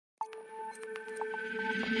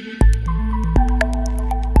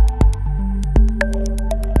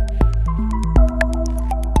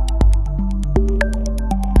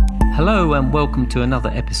Hello and welcome to another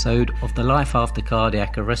episode of the Life After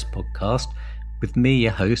Cardiac Arrest podcast with me,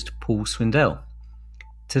 your host, Paul Swindell.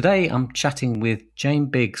 Today I'm chatting with Jayne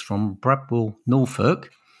Biggs from Heart Norfolk,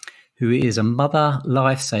 who is a mother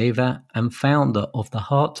lifesaver and founder of the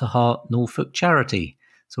Heart Norfolk charity.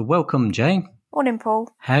 So welcome, Jayne. Morning, Paul.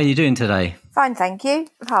 How are you doing today? Fine, thank you.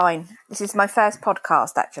 Fine. This is my first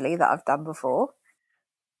podcast, actually, that I've done before.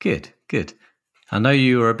 Good. I know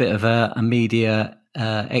you were a bit of a media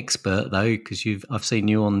expert, though, because I've seen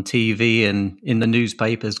you on TV and in the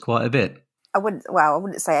newspapers quite a bit. I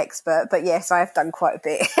wouldn't say expert, but yes, I have done quite a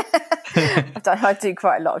bit. I do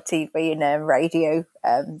quite a lot of TV and radio.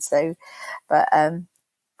 But I'm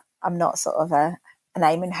not sort of an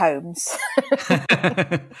Eamon Holmes.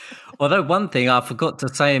 Although one thing I forgot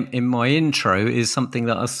to say in my intro is something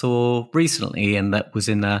that I saw recently, and that was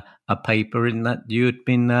in a paper, in that you had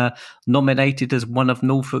been nominated as one of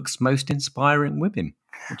Norfolk's most inspiring women,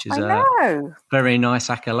 which is a very nice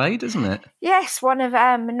accolade, isn't it? Yes, one of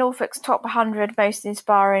Norfolk's top 100 most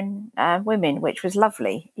inspiring women, which was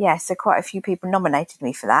lovely. Yes, so quite a few people nominated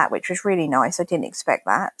me for that, which was really nice. I didn't expect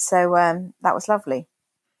that. So that was lovely.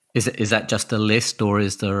 Is that just a list, or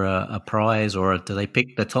is there a prize, or do they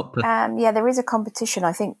pick the top? Yeah, there is a competition.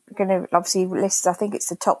 I think we're going to obviously list. I think it's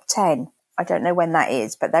the top 10. I don't know when that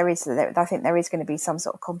is, but I think there is going to be some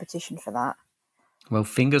sort of competition for that. Well,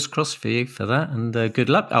 fingers crossed for you for that, and good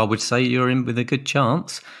luck. I would say you're in with a good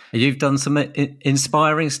chance. You've done some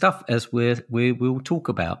inspiring stuff, as we will talk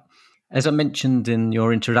about. As I mentioned in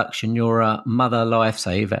your introduction, you're a mother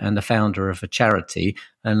lifesaver and the founder of a charity.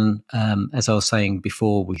 And as I was saying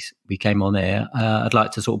before we came on air, I'd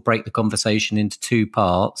like to sort of break the conversation into two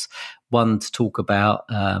parts. One, to talk about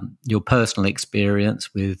your personal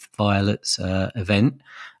experience with Violet's event,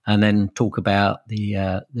 and then talk about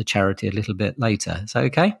the charity a little bit later. Is that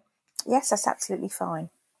okay? Yes, that's absolutely fine.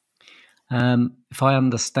 If I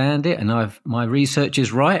understand it, and my research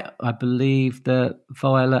is right, I believe that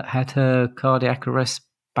Violet had her cardiac arrest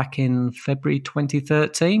back in February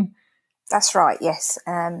 2013. That's right, yes.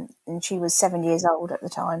 And she was 7 years old at the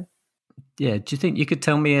time. Yeah. Do you think you could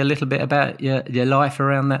tell me a little bit about your life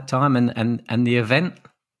around that time and the event?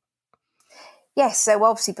 Yes. So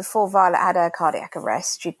obviously before Violet had her cardiac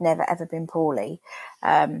arrest, she'd never, ever been poorly.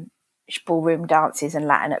 She ballroom dances and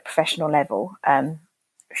Latin at professional level.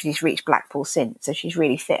 She's reached Blackpool since, so she's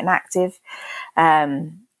really fit and active.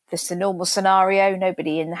 Just a normal scenario.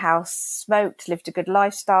 Nobody in the house smoked, lived a good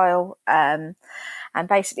lifestyle. And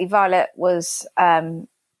basically Violet was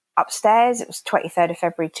upstairs. It was 23rd of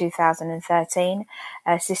February 2013.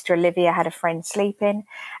 Her sister Olivia had a friend sleeping,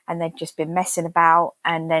 and they'd just been messing about.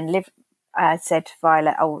 And then Liv said to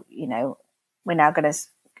Violet, we're now going to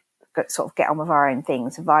sort of get on with our own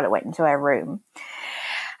things. And Violet went into her room.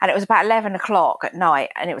 And it was about 11 o'clock at night,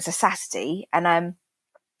 and it was a Saturday. And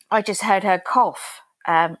I just heard her cough.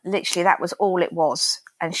 Literally, that was all it was.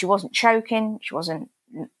 And she wasn't choking. She wasn't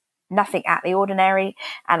nothing out the ordinary.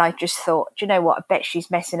 And I just thought, do you know what? I bet she's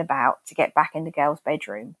messing about to get back in the girl's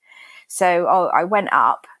bedroom. So I went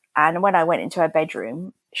up, and when I went into her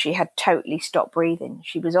bedroom, she had totally stopped breathing.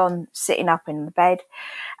 She was sitting up in the bed,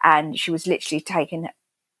 and she was literally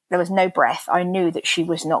there was no breath. I knew that she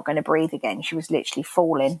was not going to breathe again. She was literally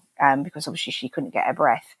falling because obviously she couldn't get her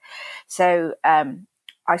breath. So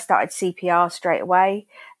I started CPR straight away,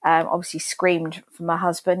 obviously screamed for my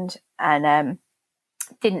husband, and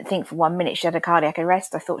didn't think for 1 minute she had a cardiac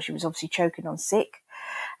arrest. I thought she was obviously choking on sick.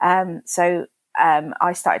 So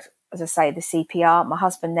I started, as I say, the CPR. My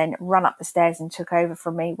husband then ran up the stairs and took over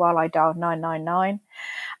from me while I dialed 999.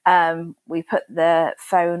 We put the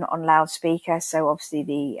phone on loudspeaker, so obviously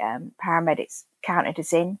the paramedics counted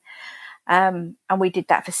us in, and we did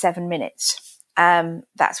that for 7 minutes.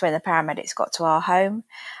 That's when the paramedics got to our home.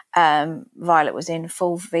 Violet was in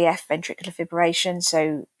full VF, ventricular fibrillation,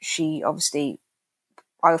 so she obviously,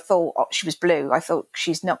 I thought she was blue. I thought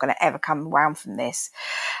she's not going to ever come around from this.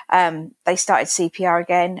 They started CPR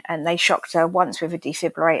again, and they shocked her once with a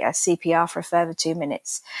defibrillator, CPR for a further 2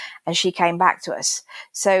 minutes, and she came back to us.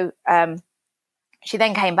 So she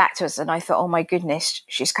then came back to us, and I thought, oh my goodness,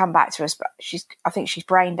 she's come back to us, but I think she's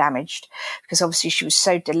brain damaged, because obviously she was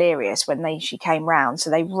so delirious when she came round.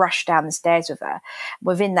 So they rushed down the stairs with her.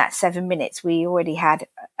 Within that 7 minutes, we already had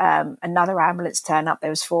another ambulance turn up.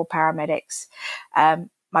 There was 4 paramedics.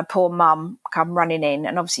 My poor mum come running in,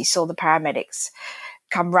 and obviously saw the paramedics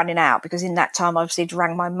come running out, because in that time, obviously I'd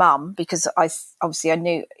rang my mum, because I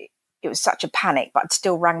knew it was such a panic, but I'd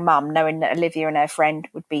still rang mum, knowing that Olivia and her friend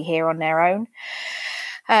would be here on their own.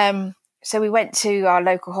 So we went to our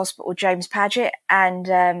local hospital, James Paget,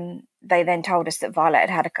 and they then told us that Violet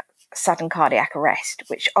had a sudden cardiac arrest,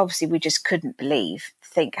 which obviously we just couldn't believe.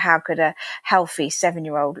 Think, how could a healthy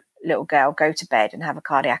 7-year-old little girl go to bed and have a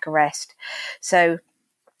cardiac arrest? So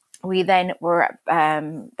we then were,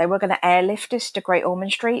 they were going to airlift us to Great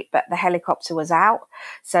Ormond Street, but the helicopter was out.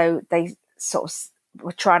 So they sort of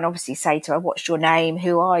were trying to obviously say to her, what's your name?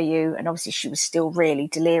 Who are you? And obviously she was still really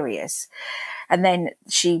delirious. And then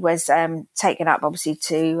she was taken up obviously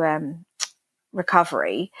to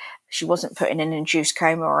recovery. She wasn't put in an induced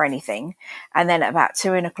coma or anything. And then at about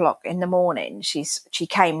 2:00 in the morning, she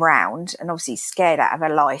came round and obviously scared out of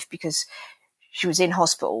her life because she was in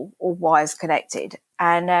hospital, all wires connected,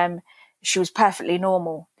 and she was perfectly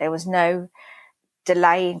normal. There was no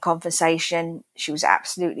delay in conversation. She was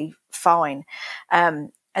absolutely fine.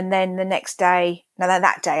 And then the next day,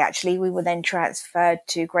 that day actually, we were then transferred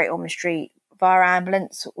to Great Ormond Street via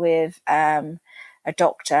ambulance with a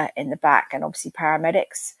doctor in the back and obviously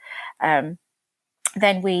paramedics.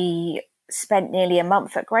 Then we spent nearly a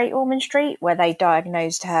month at Great Ormond Street, where they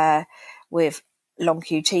diagnosed her with long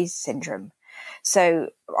QT syndrome. So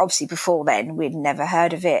obviously before then we'd never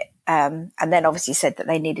heard of it. And then obviously said that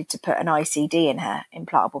they needed to put an ICD in her,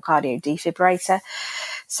 implantable cardio defibrillator.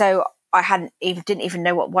 So I didn't even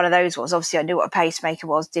know what one of those was. Obviously I knew what a pacemaker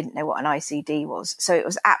was, didn't know what an ICD was. So it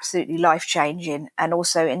was absolutely life changing. And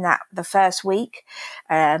also in the first week,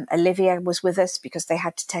 Olivia was with us because they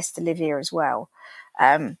had to test Olivia as well.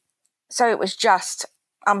 So it was just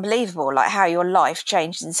unbelievable, like how your life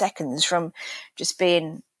changed in seconds from just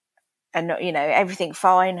being, and everything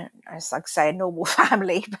fine, as like say a normal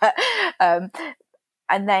family, but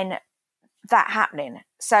and then that happening.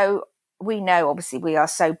 So we know, obviously, we are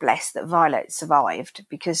so blessed that Violet survived,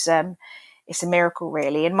 because it's a miracle,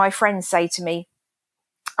 really. And my friends say to me,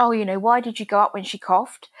 "Oh, why did you go up when she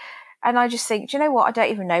coughed?" And I just think, do you know what? I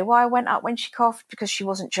don't even know why I went up when she coughed, because she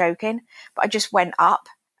wasn't joking, but I just went up.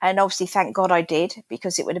 And obviously, thank God I did,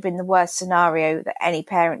 because it would have been the worst scenario that any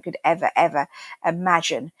parent could ever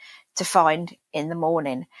imagine to find in the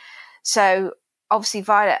morning. So obviously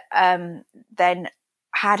Violet then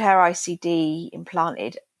had her ICD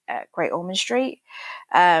implanted at Great Ormond Street.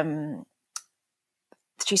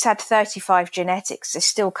 She's had 35 genetics. They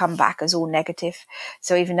still come back as all negative.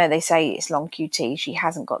 So even though they say it's long QT, she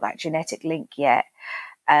hasn't got that genetic link yet.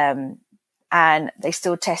 And they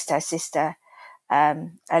still test her sister,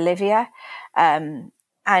 Olivia. And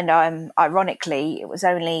ironically, it was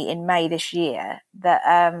only in May this year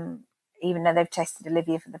that, even though they've tested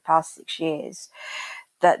Olivia for the past 6 years,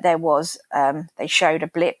 that there was, they showed a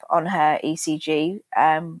blip on her ECG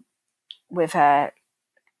with her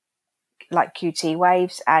like QT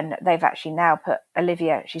waves, and they've actually now put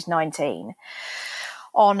Olivia, she's 19,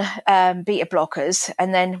 on beta blockers,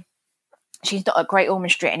 and then she's not at Great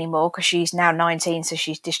Ormond Street anymore because she's now 19, so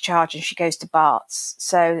she's discharged and she goes to Bart's.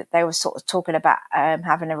 So they were sort of talking about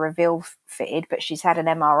having a reveal fitted, but she's had an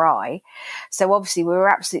MRI. So obviously we were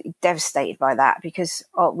absolutely devastated by that, because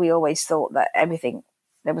we always thought that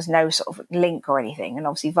there was no sort of link or anything. And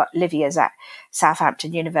obviously Olivia's at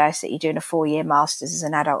Southampton University doing a 4-year master's as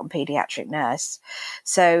an adult and paediatric nurse.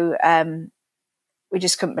 So we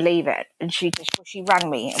just couldn't believe it. And she rang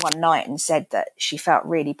me one night and said that she felt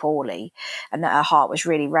really poorly and that her heart was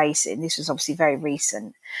really racing. This was obviously very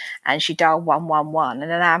recent. And she dialed 111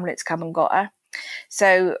 and an ambulance come and got her.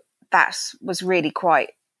 So that was really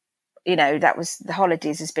quite, that was, the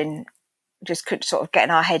holidays has been just sort of getting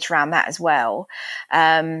our heads around that as well.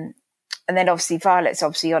 And then obviously Violet's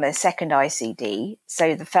obviously on her second ICD.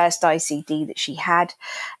 So the first ICD that she had,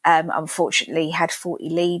 unfortunately had 40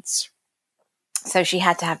 leads. So she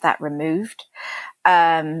had to have that removed.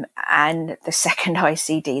 And the second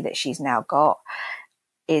ICD that she's now got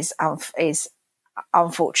is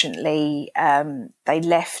unfortunately, they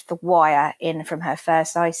left the wire in from her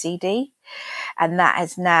first ICD, and that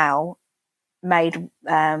has now made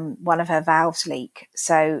one of her valves leak.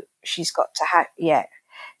 So she's got to have,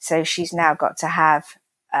 so she's now got to have,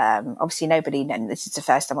 obviously nobody, and this is the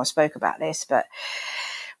first time I spoke about this, but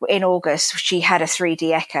in August, she had a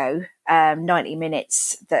 3D echo, 90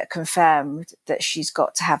 minutes, that confirmed that she's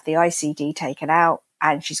got to have the ICD taken out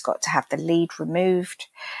and she's got to have the lead removed,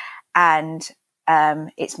 and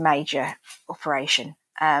it's major operation.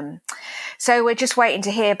 So we're just waiting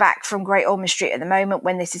to hear back from Great Ormond Street at the moment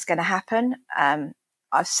when this is going to happen.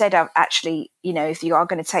 I've said, actually, if you are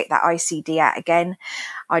going to take that ICD out again,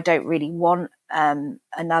 I don't really want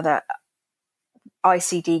another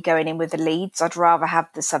ICD going in with the leads. I'd rather have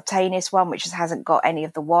the subcutaneous one, which hasn't got any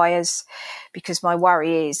of the wires, because my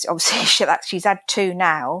worry is obviously she's had 2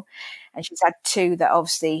 now, and she's had 2 that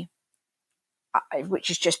obviously, which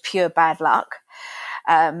is just pure bad luck,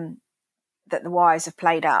 that the wires have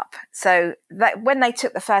played up. So when they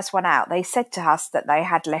took the first one out, they said to us that they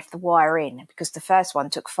had left the wire in, because the first one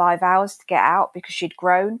took 5 hours to get out because she'd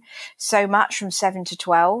grown so much from 7 to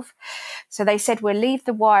 12. So they said, we'll leave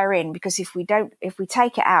the wire in, because if we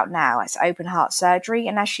take it out now, it's open heart surgery.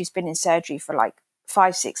 And as she's been in surgery for like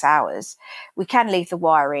 5-6 hours, we can leave the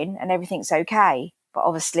wire in and everything's okay. But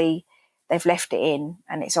obviously they've left it in,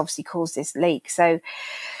 and it's obviously caused this leak. So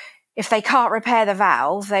if they can't repair the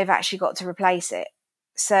valve, they've actually got to replace it.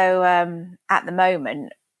 So at the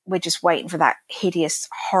moment, we're just waiting for that hideous,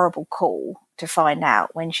 horrible call to find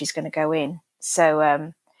out when she's going to go in.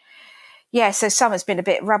 So, so summer's been a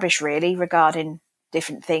bit rubbish, really, regarding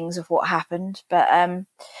different things of what happened. But,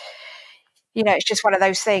 it's just one of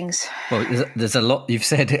those things. Well, there's a lot. You've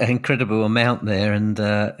said an incredible amount there, and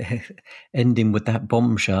ending with that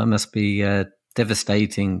bombshell must be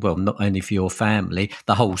devastating. Well, not only for your family,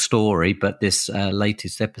 the whole story, but this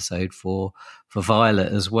latest episode for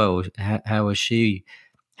Violet as well. How is she,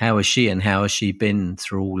 and how has she been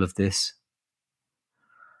through all of this?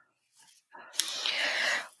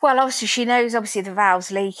 Well, obviously she knows the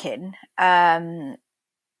valve's leaking.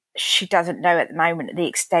 She doesn't know at the moment the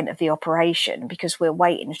extent of the operation, because we're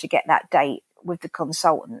waiting to get that date with the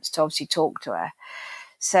consultants to obviously talk to her.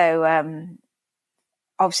 So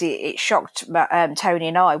obviously it shocked Tony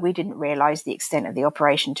and I. We didn't realise the extent of the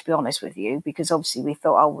operation, to be honest with you, because obviously we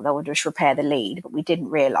thought, they'll just repair the lead, but we didn't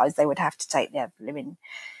realise they would have to take their living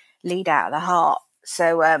lead out of the heart.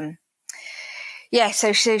 So,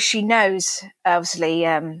 so she knows, obviously,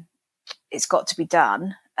 it's got to be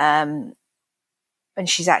done. And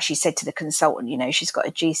she's actually said to the consultant, she's got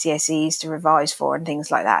a GCSEs to revise for and things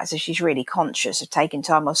like that. So she's really conscious of taking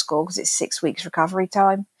time off school, because it's 6 weeks recovery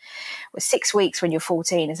time. Well, 6 weeks when you're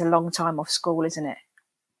 14 is a long time off school, isn't it?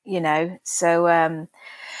 So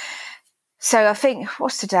so I think,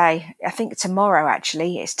 what's today? I think tomorrow,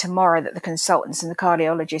 actually. It's tomorrow that the consultants and the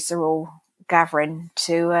cardiologists are all gathering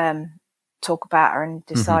to talk about her and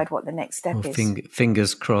decide what the next step is.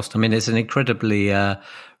 Fingers crossed. I mean, it's an incredibly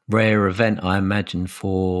rare event, I imagine,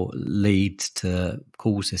 for leads to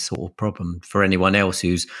cause this sort of problem. For anyone else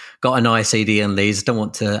who's got an ICD and leads, don't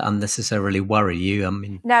want to unnecessarily worry you. I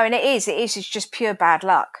mean, no, and it's just pure bad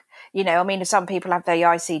luck. Some people have their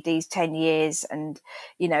ICDs 10 years, and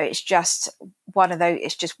it's just one of those.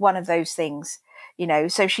 It's just one of those things.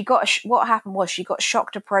 So what happened was she got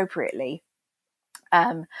shocked appropriately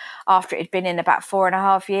after it had been in about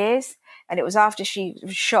 4.5 years. And it was after she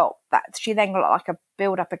was shocked that she then got like a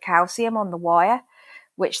build up of calcium on the wire,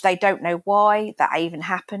 which they don't know why that even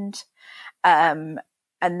happened. And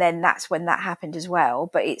then that's when that happened as well.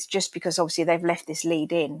 But it's just because obviously they've left this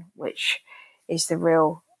lead in, which is the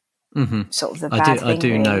real sort of the bad thing. I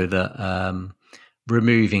do know that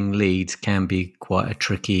removing leads can be quite a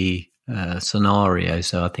tricky scenario.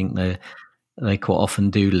 So I think they quite often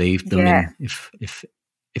do leave them in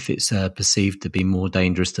if it's perceived to be more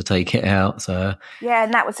dangerous to take it out. So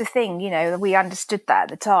and that was the thing, we understood that at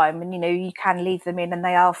the time, and you can leave them in and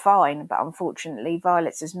they are fine, but unfortunately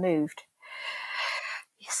Violet's has moved.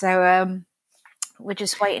 So we're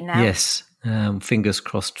just waiting now. Yes, fingers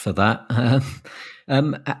crossed for that.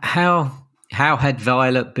 How had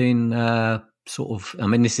Violet been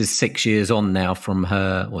this is 6 years on now from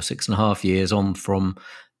her, or 6.5 years on from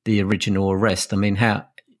the original arrest. I mean,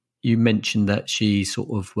 you mentioned that she sort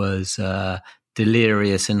of was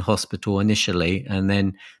delirious in hospital initially, and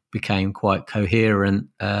then became quite coherent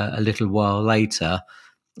a little while later.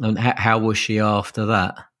 And how was she after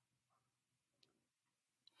that?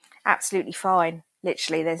 Absolutely fine.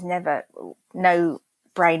 Literally, there's no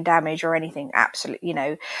brain damage or anything. Absolutely,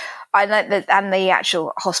 I know that, and the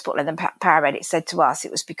actual hospital and the paramedics said to us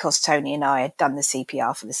it was because Tony and I had done the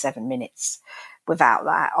CPR for the 7 minutes. Without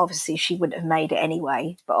that, obviously, she wouldn't have made it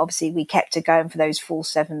anyway. But obviously, we kept her going for those full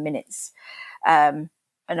 7 minutes. And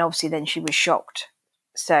obviously, then she was shocked.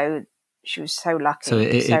 So she was so lucky.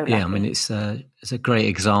 Lucky. I mean, it's a great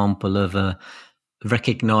example of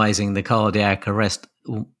recognizing the cardiac arrest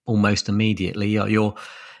almost immediately.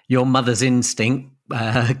 Your mother's instinct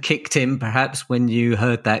kicked in, perhaps, when you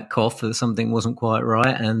heard that cough that something wasn't quite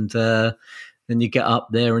right, and then you get up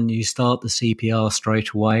there and you start the CPR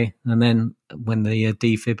straight away, and then when the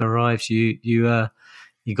defib arrives, you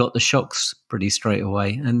you got the shocks pretty straight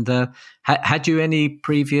away. And had you any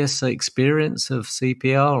previous experience of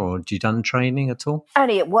CPR, or had you done training at all?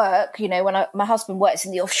 Only at work, you know, when my husband works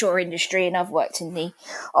in the offshore industry and I've worked in the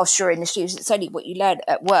offshore industry, it's only what you learn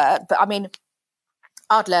at work. But I mean,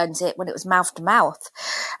 I'd learned it when it was mouth to mouth.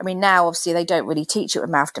 I mean, now obviously they don't really teach it with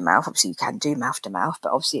mouth to mouth. Obviously you can do mouth to mouth,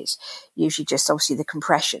 but obviously it's usually just obviously the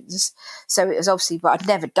compressions. So it was obviously, but I'd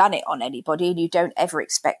never done it on anybody, and you don't ever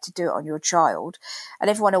expect to do it on your child. And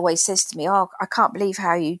everyone always says to me, "Oh, I can't believe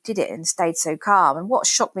how you did it and stayed so calm." And what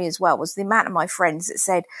shocked me as well was the amount of my friends that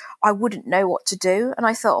said I wouldn't know what to do. And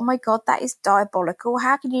I thought, oh my God, that is diabolical.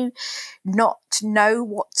 How can you not know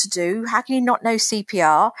what to do? How can you not know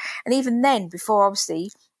CPR? And even then, before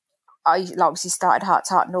obviously I obviously started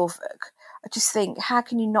Heart Norfolk, I just think, how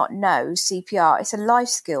can you not know CPR? It's a life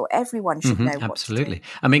skill. Everyone should know what to do.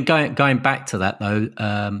 I mean, going back to that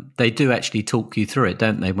though, they do actually talk you through it,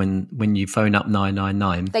 don't they? When you phone up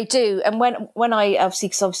 999, they do. And when I obviously,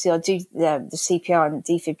 because obviously I do the CPR and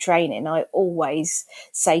defib training, I always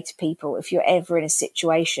say to people, if you're ever in a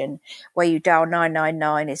situation where you dial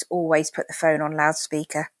 999, is always put the phone on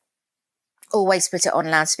loudspeaker. Always put it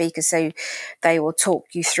on loudspeaker, so they will talk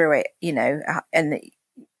you through it, you know, and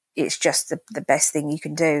it's just the best thing you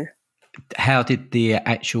can do. How did the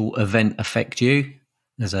actual event affect you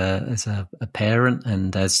as a parent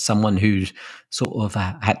and as someone who sort of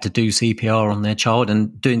had to do CPR on their child?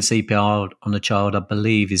 And doing CPR on a child, I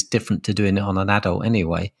believe, is different to doing it on an adult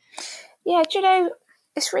anyway. Yeah, do you know,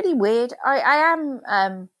 it's really weird.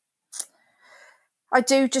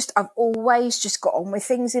 I've always just got on with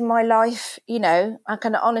things in my life. You know, I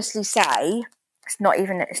can honestly say it's not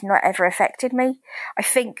ever affected me. I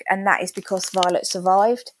think, and that is because Violet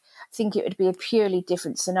survived. I think it would be a purely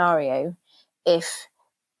different scenario if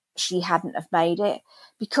she hadn't have made it,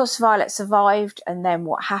 because Violet survived and then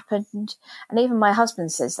what happened. And even my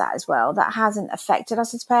husband says that as well, that hasn't affected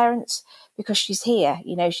us as parents because she's here,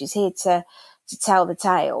 you know, she's here to tell the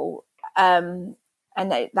tale. And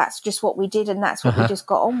that's just what we did, and that's what we just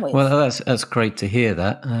got on with. Well, that's great to hear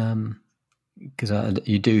that, because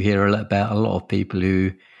you do hear about a lot of people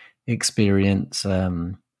who experience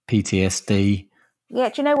PTSD. Yeah,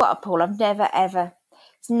 do you know what, Paul? I've never had a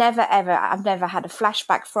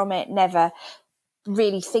flashback from it, never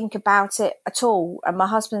really think about it at all. And my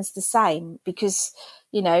husband's the same, because,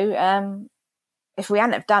 you know, if we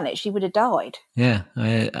hadn't have done it, she would have died. Yeah,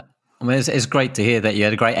 I mean, it's great to hear that you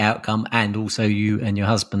had a great outcome, and also you and your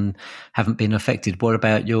husband haven't been affected. What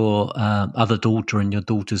about your other daughter and your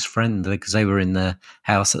daughter's friend? Because they were in the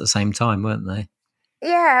house at the same time, weren't they?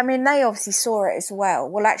 Yeah, I mean, they obviously saw it as well.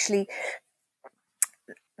 Well, actually,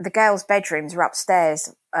 the girls' bedrooms are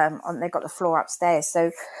upstairs. They've got the floor upstairs.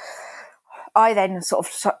 So I then sort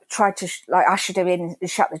of tried to usher them in and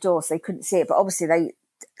shut the door so they couldn't see it. But obviously they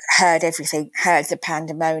heard everything, heard the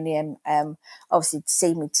pandemonium, obviously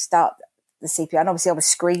see me start the CPR. And obviously I was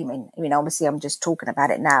screaming. I mean, obviously I'm just talking about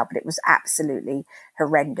it now, but it was absolutely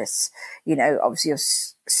horrendous. You know, obviously I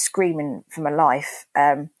was screaming for my life.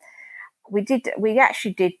 We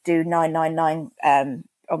actually did do 999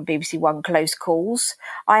 on BBC One close calls.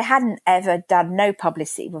 I hadn't ever done no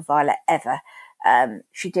publicity with Violet ever.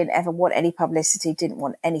 She didn't ever want any publicity, didn't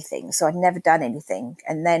want anything. So I'd never done anything.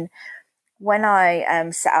 And then when I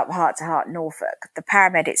set up Heart to Heart Norfolk, the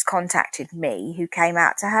paramedics contacted me, who came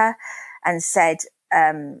out to her and said,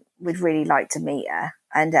 we'd really like to meet her.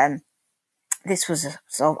 And this was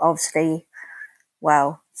sort of obviously,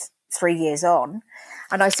 3 years on.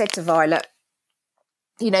 And I said to Violet,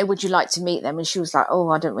 you know, would you like to meet them? And she was like, oh,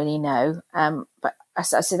 I don't really know. But I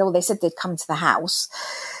said, oh, they said they'd come to the house.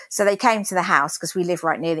 So they came to the house, because we live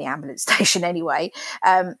right near the ambulance station anyway,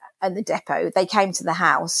 and the depot. They came to the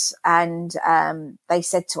house, and they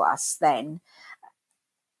said to us then,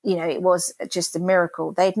 you know, it was just a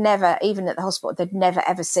miracle. They'd never, even at the hospital, they'd never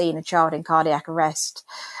ever seen a child in cardiac arrest.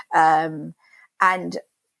 And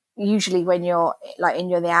usually when you're in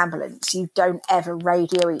the ambulance, you don't ever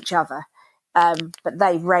radio each other. But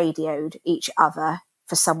they radioed each other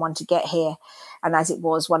for someone to get here. And as it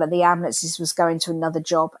was, one of the ambulances was going to another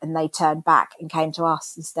job, and they turned back and came to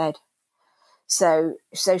us instead. So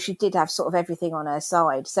she did have sort of everything on her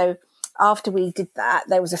side. So after we did that,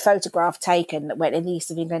 there was a photograph taken that went in the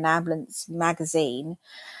East of England Ambulance magazine.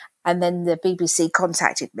 And then the BBC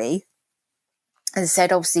contacted me and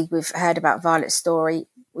said, obviously, we've heard about Violet's story.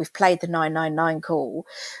 We've played the 999 call.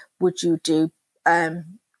 Would you do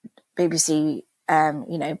BBC,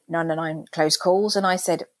 999 close calls? And I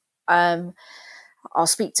said, I'll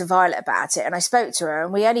speak to Violet about it. And I spoke to her,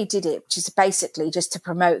 and we only did it just to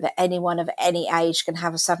promote that anyone of any age can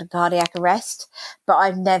have a sudden cardiac arrest. But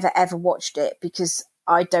I've never, ever watched it, because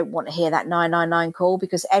I don't want to hear that 999 call,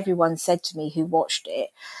 because everyone said to me who watched it,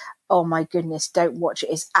 oh my goodness, don't watch it.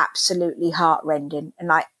 It's absolutely heartrending.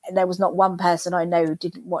 And there was not one person I know who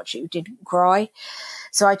didn't watch it, who didn't cry.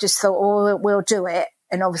 So I just thought, oh, we'll do it.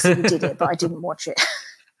 And obviously we did it, but I didn't watch it.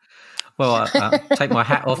 Well, I take my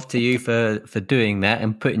hat off to you for doing that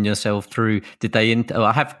and putting yourself through. Did they?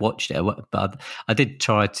 I have watched it, but I did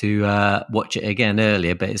try to watch it again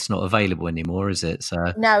earlier, but it's not available anymore, is it?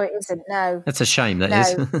 So no, it isn't. No, that's a shame. That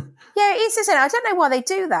is. Yeah, it is, isn't it? I don't know why they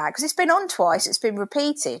do that, because it's been on twice. It's been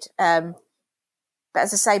repeated. But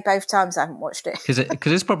as I say, both times I haven't watched it.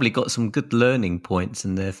 Because it's probably got some good learning points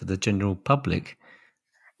in there for the general public.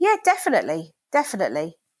 Yeah, definitely.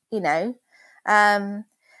 You know.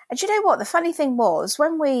 And you know what? The funny thing was,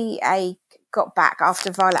 when we got back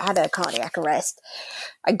after Violet had her cardiac arrest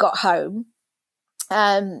and got home,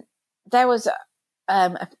 there was,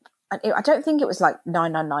 I don't think it was like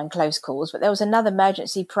 999 close calls, but there was another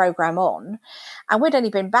emergency program on, and we'd only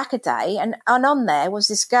been back a day, and on there was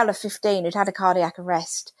this girl of 15 who'd had a cardiac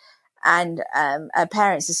arrest, and her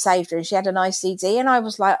parents had saved her, and she had an ICD, and I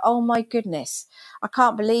was like, oh my goodness, I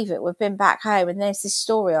can't believe it. We've been back home, and there's this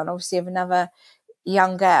story on, obviously, of another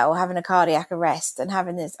young girl having a cardiac arrest and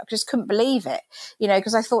having this. I just couldn't believe it,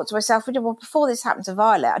 because I thought to myself, well, before this happened to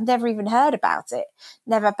Violet, I'd never even heard about it.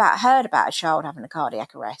 Never heard about a child having a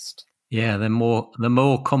cardiac arrest. Yeah, they're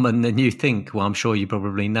more common than you think. Well, I'm sure you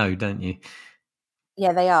probably know, don't you?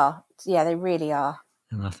 Yeah, they are. Yeah, they really are.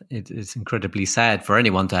 And it's incredibly sad for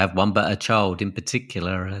anyone to have one, but a child in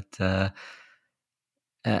particular.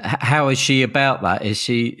 How is she about that? Has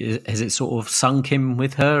it sort of sunk in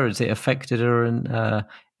with her? Has it affected her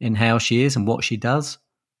in how she is and what she does?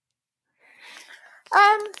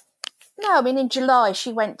 No, I mean, in July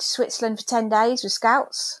she went to Switzerland for 10 days with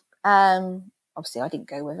Scouts. Obviously I didn't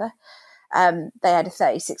go with her. They had a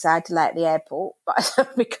 36-hour delay at the airport,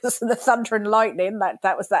 but because of the thunder and lightning,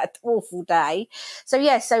 that was that awful day. So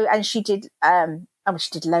yeah, and she did.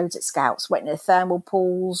 She did loads at Scouts. Went in the thermal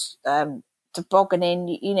pools, tobogganing.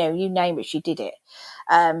 You name it, she did it.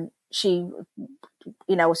 She,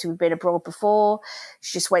 obviously we've been abroad before.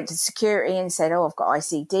 She just went to security and said, "Oh, I've got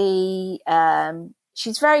ICD."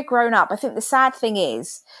 She's very grown up. I think the sad thing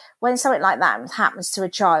is, when something like that happens to a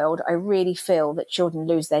child, I really feel that children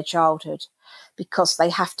lose their childhood because they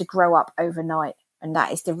have to grow up overnight. And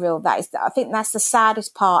I think that's the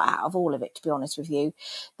saddest part out of all of it, to be honest with you,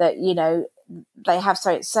 that, they have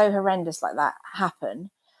something so horrendous like that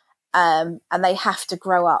happen. And they have to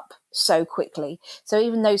grow up so quickly. So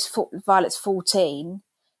even though Violet's 14,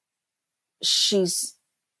 she's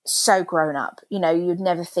so grown up. You'd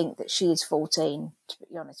never think that she is 14, to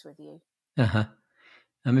be honest with you. Uh-huh.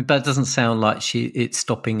 I mean, but it doesn't sound like it's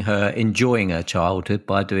stopping her enjoying her childhood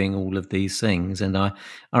by doing all of these things. And I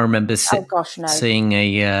remember seeing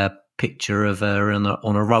a picture of her on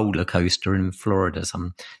a roller coaster in Florida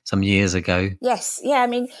some years ago. Yes, yeah. I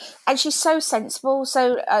mean, and she's so sensible.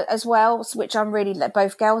 So as well, which I'm really.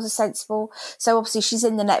 Both girls are sensible. So obviously she's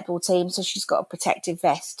in the netball team, so she's got a protective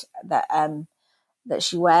vest that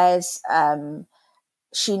she wears.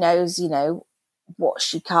 She knows, what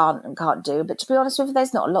she can't and can't do. But to be honest with you,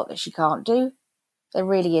 there's not a lot that she can't do. There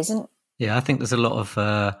really isn't. Yeah, I think there's a lot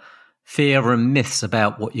of fear and myths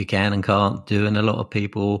about what you can and can't do, and a lot of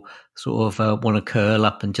people sort of want to curl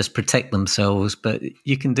up and just protect themselves. But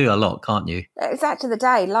you can do a lot, can't you? It's that to the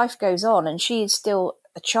day. Life goes on, and she is still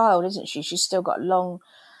a child, isn't she? She's still got a long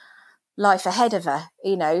life ahead of her,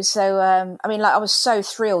 So, I mean, I was so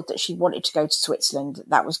thrilled that she wanted to go to Switzerland.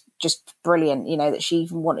 That was just brilliant, that she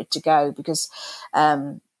even wanted to go because,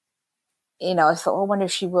 I thought, I wonder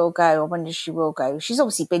if she will go. She's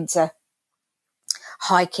obviously been to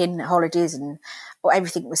hiking holidays or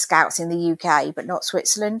everything with Scouts in the UK, but not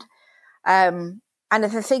Switzerland. And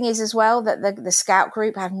the thing is as well that the Scout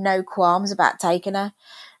group have no qualms about taking her,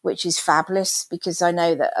 which is fabulous, because I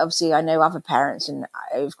know other parents and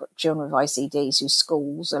who've got children with ICDs whose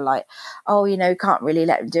schools are like, oh, can't really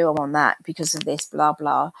let them do them on that because of this, blah,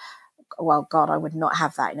 blah. Well, God, I would not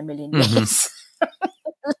have that in a million years.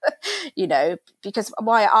 Because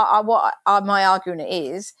my argument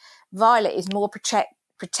is Violet is more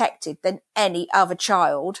protected than any other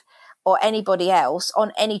child or anybody else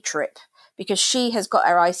on any trip, because she has got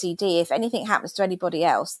her ICD. If anything happens to anybody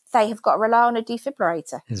else, they have got to rely on a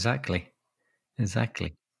defibrillator. Exactly.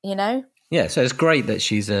 Yeah, so it's great that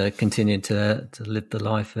she's continuing to live the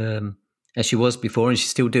life as she was before, and she's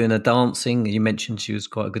still doing her dancing. You mentioned she was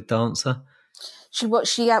quite a good dancer.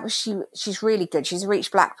 She's really good. She's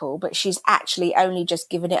reached Blackpool, but she's actually only just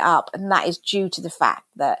given it up, and that is due to the fact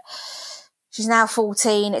that She's now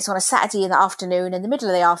 14. It's on a Saturday in the afternoon, in the middle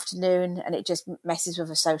of the afternoon, and it just messes with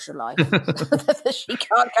her social life. She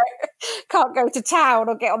can't go to town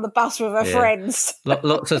or get on the bus with her friends.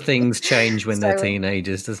 Lots of things change when they're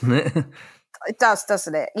teenagers, doesn't it? It does,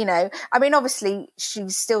 doesn't it? You know, I mean, obviously,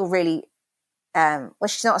 she's still really. Well,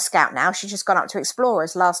 she's not a scout now. She's just gone up to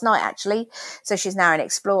explorers last night, actually. So she's now an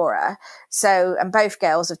explorer. So, and both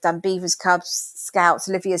girls have done Beavers, Cubs, Scouts.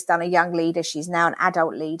 Olivia's done a young leader. She's now an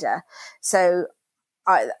adult leader. So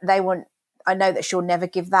I know that she'll never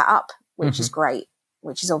give that up, which is great,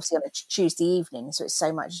 which is obviously on a Tuesday evening. So it's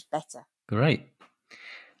so much better. Great.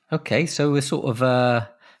 Okay. So we're sort of, have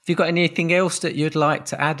you got anything else that you'd like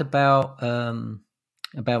to add about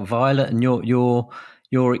Violet and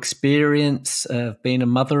your experience of being a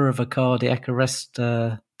mother of a cardiac arrest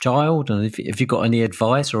child, and if you've got any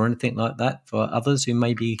advice or anything like that for others who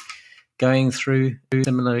may be going through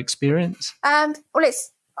similar experience? Well,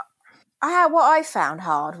 what I found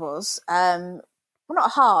hard was, well,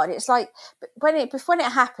 not hard. It's like when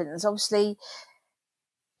it happens, obviously,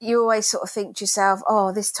 you always sort of think to yourself,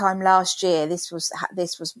 "Oh, this time last year, this was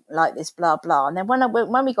like this, blah blah." And then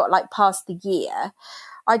when we got like past the year.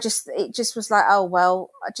 It just was like, oh,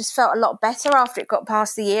 well, I just felt a lot better after it got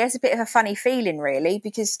past the year. It's a bit of a funny feeling, really,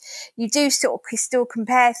 because you do still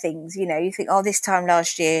compare things. You know, you think, oh, this time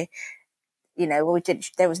last year, you know,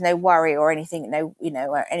 there was no worry or anything,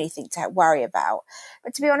 or anything to worry about.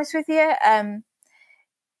 But to be honest with you,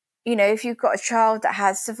 you know, if you've got a child that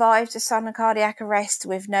has survived a sudden cardiac arrest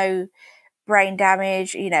with no brain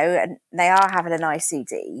damage, you know, and they are having an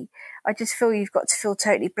ICD, I just feel you've got to feel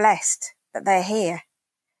totally blessed that they're here.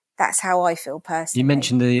 That's how I feel personally. You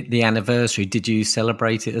mentioned the anniversary. Did you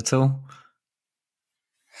celebrate it at all?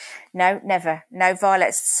 No, never. No,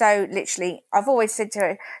 Violet's so literally. I've always said to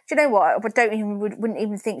her, "Do you know what? I wouldn't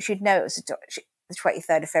even think she'd know it was the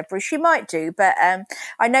 23rd of February. She might do, but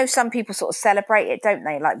I know some people sort of celebrate it, don't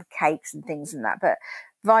they? Like with cakes and things and that. But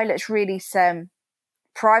Violet's really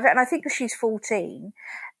private, and I think because she's 14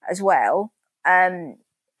 as well. I'm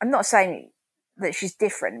not saying that she's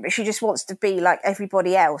different, but she just wants to be like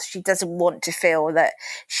everybody else. She doesn't want to feel that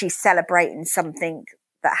she's celebrating something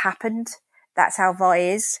that happened. That's how Vi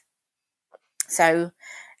is. So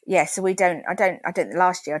yeah, so I don't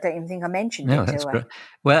last year I don't even think I mentioned it that's to her. great.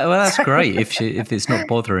 Well that's great if it's not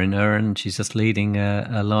bothering her and she's just leading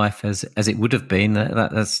a life as it would have been.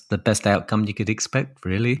 That's the best outcome you could expect,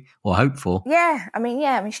 really, or hope for. Yeah, I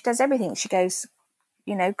mean she does everything. She goes,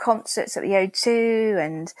 you know, concerts at the O2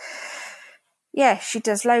 and yeah, she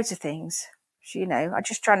does loads of things. You know, I'm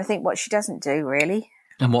just trying to think what she doesn't do, really.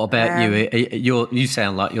 And what about you? You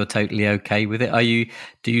sound like you're totally okay with it.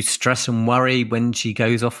 Do you stress and worry when she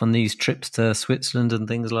goes off on these trips to Switzerland and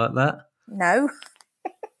things like that? No.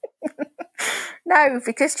 No,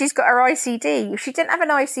 because she's got her ICD. If she didn't have an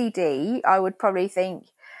ICD, I would probably think,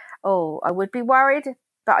 oh, I would be worried.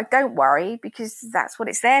 But I don't worry because that's what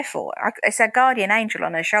it's there for. It's a guardian angel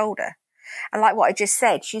on her shoulder. And like what I just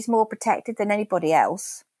said, she's more protected than anybody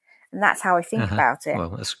else. And that's how I think about it.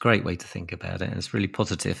 Well, that's a great way to think about it. And it's really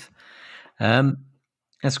positive.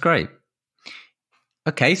 That's great.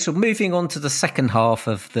 Okay, so moving on to the second half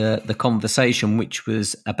of the conversation, which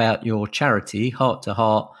was about your charity, Heart to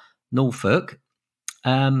Heart Norfolk.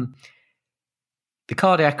 The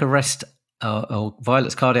cardiac arrest, or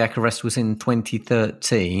Violet's cardiac arrest was in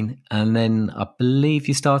 2013. And then I believe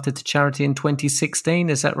you started the charity in 2016.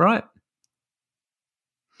 Is that right?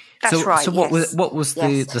 That's right. So what was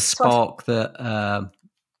the spark that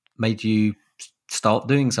made you start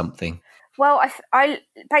doing something? Well, I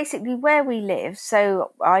basically where we live.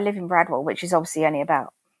 So I live in Bradwell, which is obviously only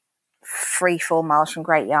about 3-4 miles from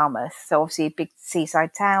Great Yarmouth. So obviously a big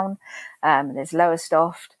seaside town. There's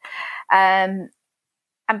Lowestoft, and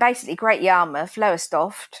basically Great Yarmouth,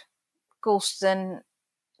 Lowestoft, Gorleston.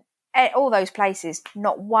 All those places,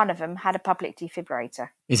 not one of them had a public defibrillator.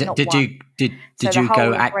 Is it? Did you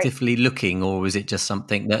go actively looking, or was it just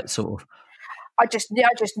something that sort of? I just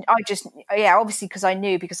obviously because I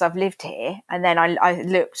knew because I've lived here, and then I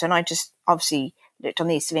looked and I just obviously looked on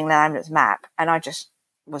the East of England ambulance map, and I just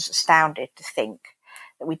was astounded to think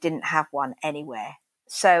that we didn't have one anywhere.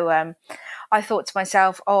 So I thought to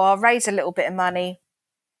myself, oh, I'll raise a little bit of money,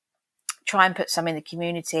 try and put some in the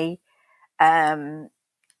community.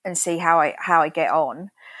 And see how I get on.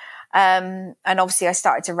 And obviously I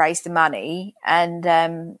started to raise the money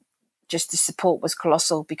and just the support was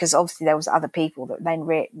colossal because obviously there was other people that then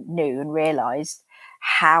knew and realised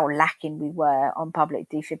how lacking we were on public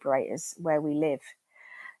defibrillators where we live.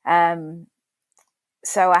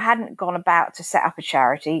 So I hadn't gone about to set up a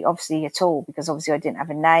charity, obviously at all, because obviously I didn't have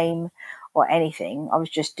a name or anything. I was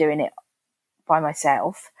just doing it by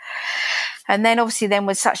myself. And then obviously then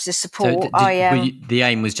with such the support, the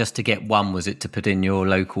aim was just to get one, was it, to put in your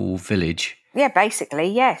local village? Yeah, basically,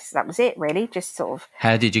 yes. That was it, really. Just sort of...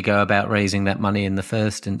 How did you go about raising that money in the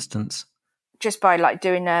first instance? Just by like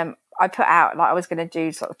doing, I put out, like I was going to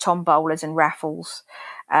do sort of tombolas and raffles,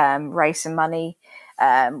 raise some money,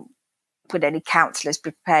 put any counsellors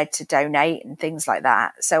prepared to donate and things like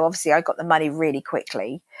that. So obviously I got the money really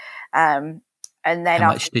quickly. And then...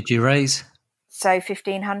 How much did you raise? So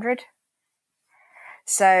 1,500.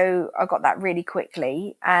 So I got that really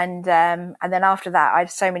quickly. And then after that, I had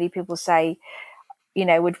so many people say, you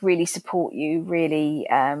know, would really support you, really,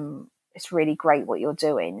 it's really great what you're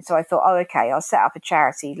doing. So I thought, oh, okay, I'll set up a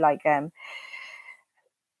charity, like, you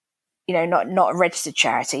know, not a registered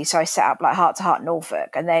charity. So I set up like Heart Norfolk.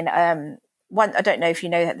 And then I don't know if you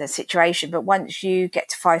know the situation, but once you get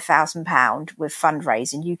to £5,000 with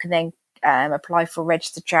fundraising, you can then apply for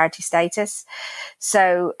registered charity status.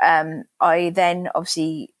 So I then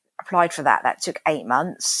obviously applied for that. That took 8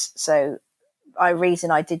 months. So the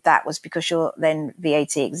reason I did that was because you're then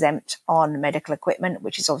VAT exempt on medical equipment,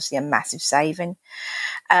 which is obviously a massive saving.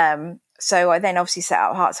 So I then obviously set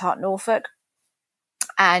up Heart Norfolk.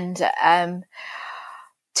 And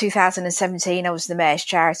 2017, I was the Mayor's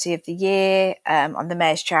Charity of the Year. I'm the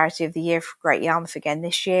Mayor's Charity of the Year for Great Yarmouth again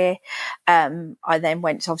this year. I then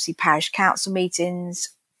went to obviously parish council meetings,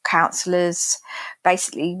 councillors,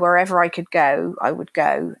 basically wherever I could go, I would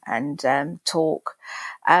go and talk.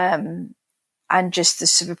 And just the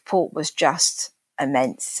support was just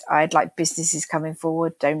immense. I had like businesses coming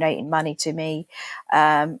forward, donating money to me.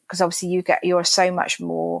 Because obviously you're so much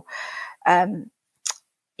more...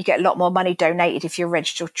 you get a lot more money donated if you're a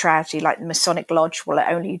registered charity, like the Masonic Lodge will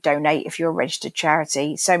only donate if you're a registered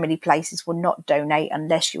charity. So many places will not donate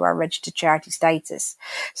unless you are a registered charity status.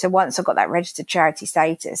 So once I got that registered charity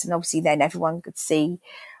status, and obviously then everyone could see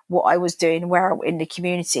what I was doing in the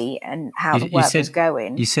community and how the work was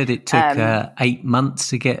going. You said it took 8 months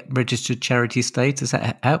to get registered charity status.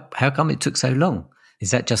 How come it took so long? Is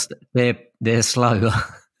that just they're slow?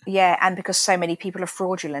 Yeah, and because so many people are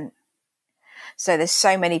fraudulent. So there's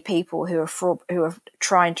so many people who are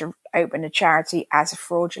trying to open a charity as a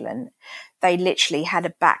fraudulent. They literally had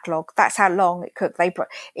a backlog. That's how long it took.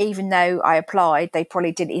 Even though I applied, they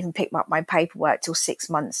probably didn't even pick up my paperwork till 6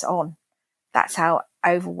 months on. That's how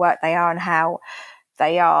overworked they are, and how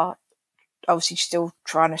they are obviously still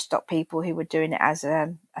trying to stop people who were doing it as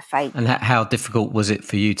a fake. And how difficult was it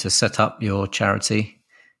for you to set up your charity?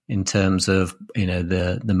 In terms of, you know,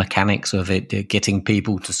 the mechanics of it, getting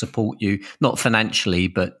people to support you, not financially,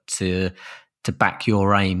 but to back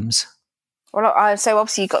your aims? Well, so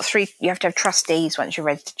obviously you have to have trustees once you're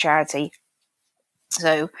registered charity.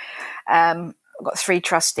 So I've got 3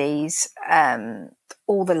 trustees.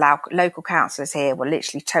 All the local councillors here were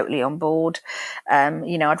literally totally on board.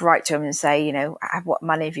 You know, I'd write to them and say, you know, what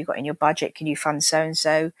money have you got in your budget? Can you fund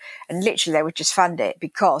so-and-so? And literally they would just fund it,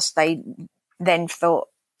 because they then thought,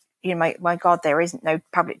 you know, my God, there isn't no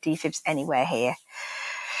public defibs anywhere here.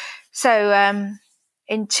 So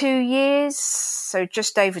in 2 years, so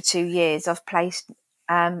just over 2 years, I've placed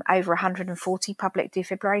over 140 public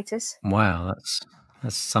defibrillators. Wow,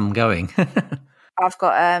 that's some going. I've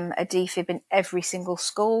got a defib in every single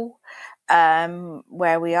school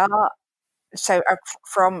where we are. So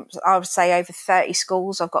from, I would say, over 30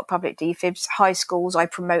 schools, I've got public defibs. High schools, I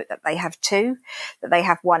promote that they have 2, that they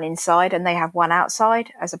have one inside and they have one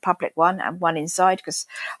outside as a public one, and one inside, because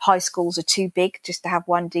high schools are too big just to have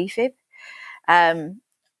one defib. But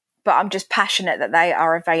I'm just passionate that they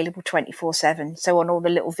are available 24/7. So on all the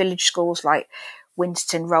little village schools like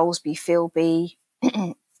Winterton, Rollesby, Filby,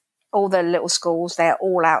 all the little schools, they're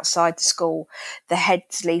all outside the school. The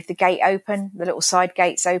heads leave the gate open, the little side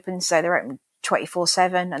gates open, so they're open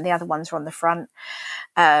 24/7, and the other ones are on the front.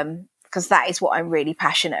 Because that is what I'm really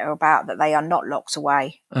passionate about, that they are not locked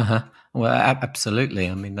away. Well, absolutely.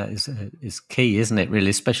 I mean, that is key, isn't it,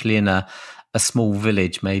 really? Especially in a small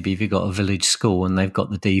village. Maybe if you've got a village school and they've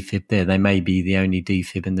got the defib there, they may be the only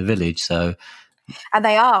defib in the village. So... And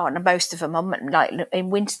they are, and most of them are, like in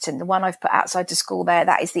Winterton, the one I've put outside the school there,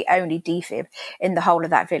 that is the only defib in the whole of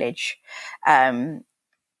that village.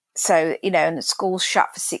 So, you know, and the school's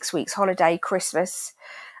shut for 6 weeks, holiday, Christmas.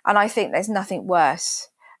 And I think there's nothing worse.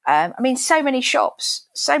 I mean, so many shops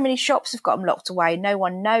have got them locked away. No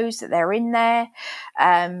one knows that they're in there.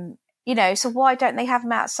 You know, so why don't they have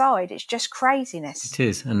them outside? It's just craziness. It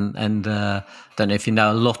is, and I don't know if you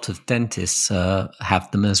know, a lot of dentists have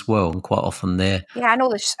them as well, and quite often they're and all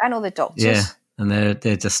the doctors. Yeah, and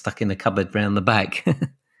they're just stuck in a cupboard round the back.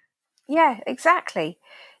 Yeah, exactly.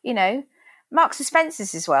 You know, Marks and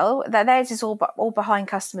Spencer's as well. Theirs is all behind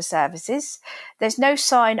customer services. There's no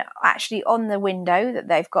sign actually on the window that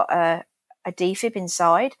they've got a defib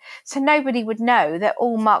inside, so nobody would know that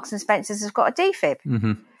all Marks and Spencer's has got a defib.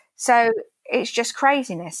 Mm-hmm. So it's just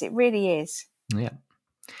craziness. It really is. Yeah.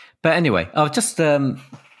 But anyway, I've just did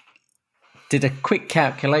a quick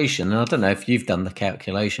calculation. And I don't know if you've done the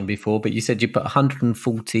calculation before, but you said you put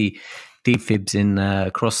 140 defibs in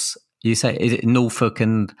across. You say, is it Norfolk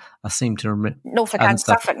and I seem to remember Norfolk and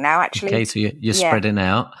Suffolk now, actually. Okay, so you're spreading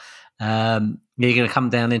out. You're going to come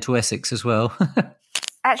down into Essex as well.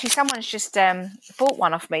 Actually, someone's just bought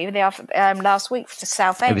one off me last week to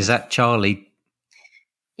Southend. Was that Charlie?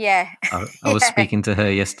 Yeah. I was speaking to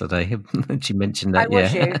her yesterday. She mentioned that.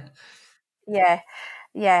 Was you? Yeah.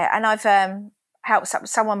 And I've helped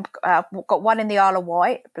someone got one in the Isle of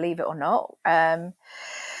Wight, believe it or not.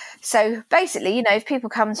 So basically, if people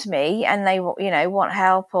come to me and they, want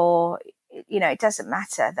help, or, it doesn't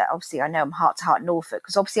matter that obviously I know I'm Heart to Heart Norfolk,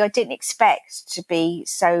 because obviously I didn't expect to be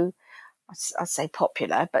so, I'd say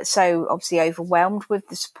popular, but so obviously overwhelmed with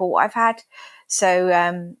the support I've had. So,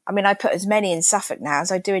 I put as many in Suffolk now as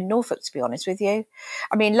I do in Norfolk, to be honest with you.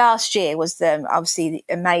 Last year was obviously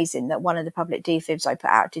amazing that one of the public defibs I put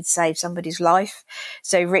out did save somebody's life.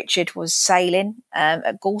 So Richard was sailing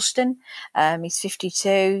at Galston. He's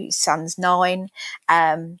 52, his son's 9.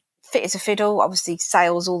 Fit as a fiddle, obviously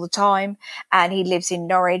sails all the time. And he lives in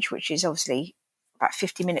Norwich, which is obviously about a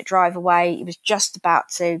 50-minute drive away. He was just about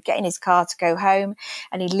to get in his car to go home,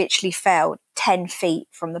 and he literally fell 10 feet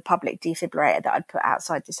from the public defibrillator that I'd put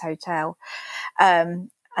outside this hotel.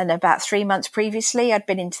 And about 3 months previously, I'd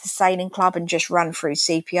been into the sailing club and just run through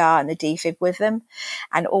CPR and the defib with them,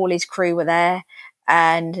 and all his crew were there,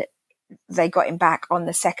 and they got him back on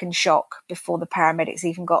the second shock before the paramedics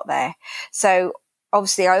even got there. So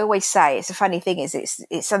obviously, I always say, it's a funny thing is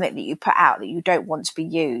it's something that you put out that you don't want to be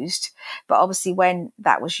used. But obviously when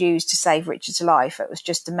that was used to save Richard's life, it was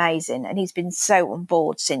just amazing. And he's been so on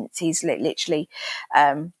board since. He's literally,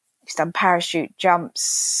 he's done parachute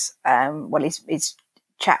jumps. His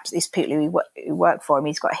people who work for him,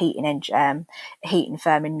 he's got a heating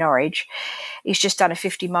firm in Norwich. He's just done a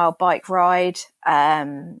 50-mile bike ride.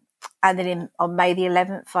 And then on May the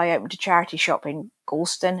 11th, I opened a charity shop in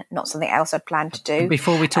Galston, not something else I'd planned to do.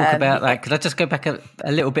 Before we talk about that, could I just go back a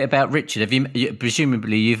little bit about Richard?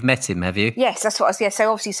 Presumably you've met him, have you? Yes, that's what I was. Yeah,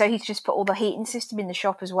 so he's just put all the heating system in the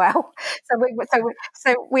shop as well. So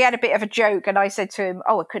we had a bit of a joke, and I said to him,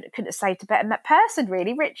 "Oh, I couldn't have saved a better person,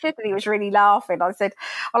 really, Richard." And he was really laughing. I said,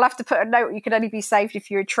 "I'll have to put a note. You can only be saved if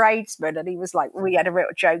you're a tradesman." And he was like, "We had a real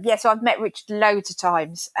joke." Yeah, so I've met Richard loads of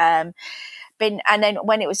times. And then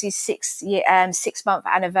when it was his 6-month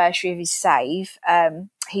anniversary of his save,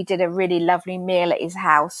 he did a really lovely meal at his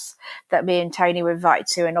house that me and Tony were invited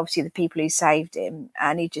to, and obviously the people who saved him.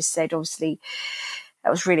 And he just said, obviously,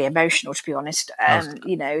 that was really emotional, to be honest.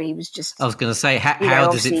 He was just. I was going to say,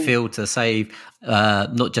 how does it feel to save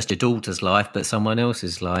not just your daughter's life, but someone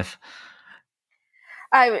else's life?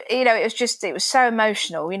 It was so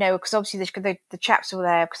emotional, because obviously the chaps were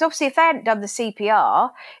there. Because obviously if they hadn't done the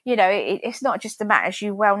CPR, it's not just a matter, as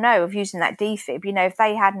you well know, of using that defib. If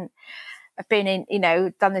they hadn't been in,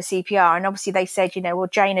 done the CPR, and obviously they said,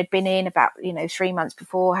 Jayne had been in about, 3 months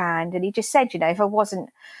beforehand. And he just said, if I wasn't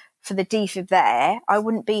for the defib there, I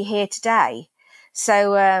wouldn't be here today.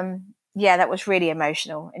 So, that was really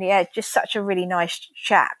emotional. And just such a really nice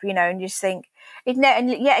chap, and you just think, he'd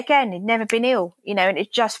never been ill, and it's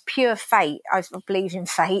just pure fate. I believe in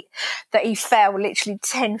fate, that he fell literally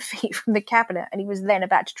 10 feet from the cabinet, and he was then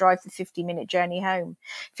about to drive the 50-minute journey home.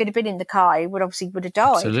 If he'd have been in the car, he would have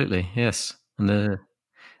died. Absolutely, yes. And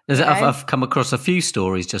I've come across a few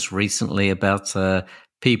stories just recently about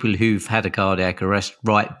people who've had a cardiac arrest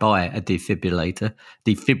right by a defibrillator,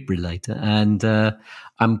 and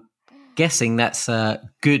I'm guessing that's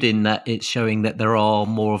good in that it's showing that there are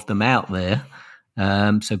more of them out there.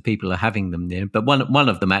 So people are having them there. But one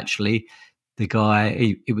of them, actually, the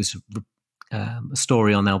guy, it was a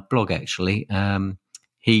story on our blog, actually.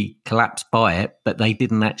 He collapsed by it, but they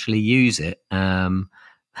didn't actually use it.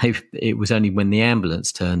 It was only when the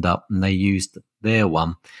ambulance turned up and they used their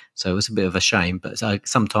one. So it was a bit of a shame. But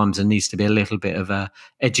sometimes there needs to be a little bit of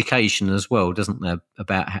education as well, doesn't there,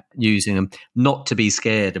 about using them, not to be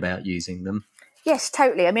scared about using them. Yes,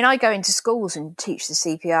 totally. I go into schools and teach the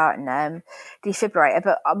CPR and defibrillator,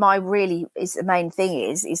 but the main thing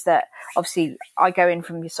is that obviously I go in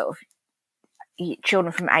from sort of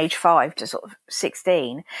children from age 5 to sort of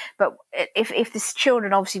 16. But if the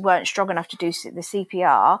children obviously weren't strong enough to do the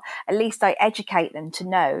CPR, at least I educate them to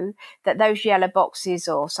know that those yellow boxes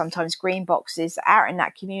or sometimes green boxes out in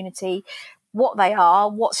that community, what they are,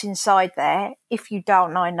 what's inside there. If you dial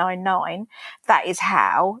 999, that is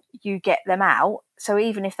how you get them out. So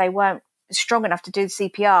even if they weren't strong enough to do the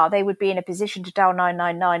CPR, they would be in a position to dial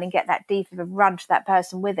 999 and get that defib and run to that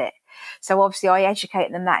person with it. So obviously I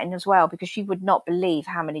educate them that in as well, because you would not believe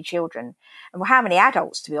how many children and how many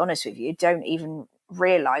adults, to be honest with you, don't even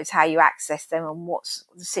realise how you access them and what's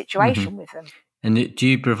the situation with them. And do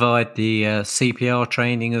you provide the CPR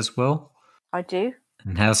training as well? I do.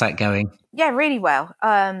 And how's that going? Yeah, really well.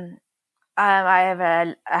 I have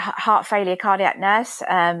a heart failure cardiac nurse,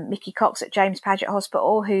 Mickey Cox at James Paget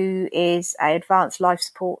Hospital, who is an advanced life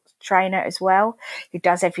support trainer as well, who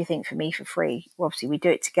does everything for me for free. Obviously, we do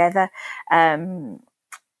it together.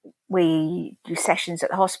 We do sessions at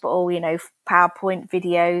the hospital, PowerPoint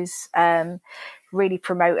videos, really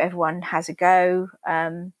promote everyone has a go.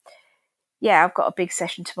 Yeah, I've got a big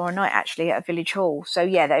session tomorrow night actually at a village hall. So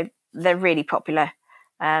yeah, they're really popular.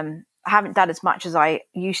 I haven't done as much as I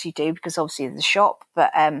usually do because obviously of the shop,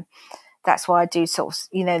 but that's why I do sort of,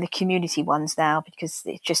 the community ones now, because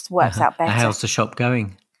it just works out better. How's the shop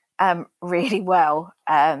going? Really well.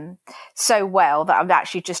 So well that I'm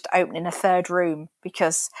actually just opening a third room,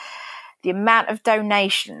 because the amount of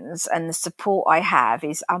donations and the support I have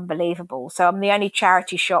is unbelievable. So I'm the only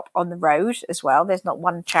charity shop on the road as well. There's not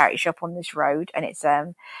one charity shop on this road, and it's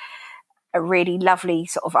a really lovely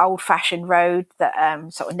sort of old-fashioned road that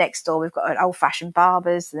sort of next door we've got an old-fashioned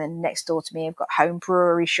barbers, and then next door to me I've got a home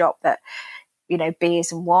brewery shop that,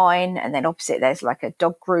 beers and wine, and then opposite there's like a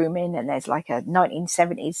dog grooming, and there's like a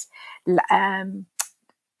 1970s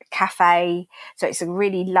cafe. So it's a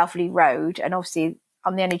really lovely road, and obviously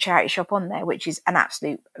I'm the only charity shop on there, which is an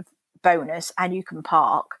absolute bonus, and you can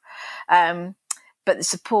park. But the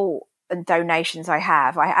support and donations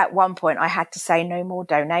at one point I had to say no more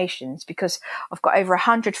donations, because I've got over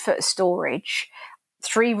 100 foot of storage,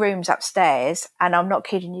 3 rooms upstairs, and I'm not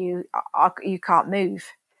kidding you, you can't move.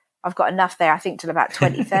 I've got enough there, I think, till about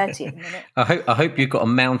 2030 at the minute. I hope you've got a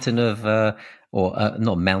mountain of not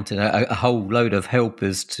a mountain, a whole load of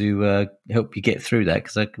helpers to help you get through that,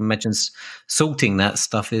 because I can imagine sorting that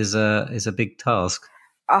stuff is a big task.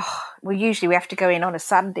 Oh, well, usually we have to go in on a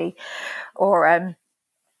Sunday, or I'm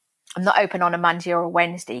not open on a Monday or a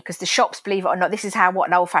Wednesday, because the shops, believe it or not, this is what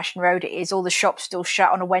an old-fashioned road it is. All the shops still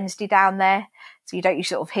shut on a Wednesday down there, so you don't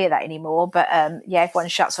sort of hear that anymore. But yeah, everyone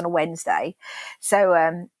shuts on a Wednesday.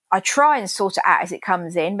 So I try and sort it out as it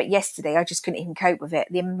comes in. But yesterday I just couldn't even cope with it.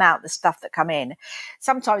 The amount of stuff that come in.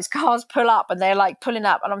 Sometimes cars pull up and they're like pulling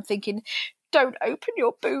up, and I'm thinking, don't open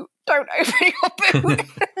your boot. Don't open your boot.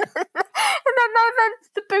 And then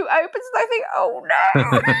the boot opens and I think, oh no.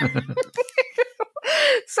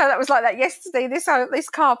 So that was like that yesterday. This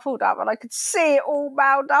car pulled up and I could see it all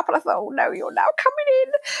bound up, and I thought, oh no, you're now coming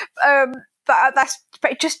in.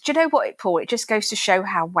 But just, do you know what, Paul? It just goes to show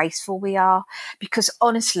how wasteful we are, because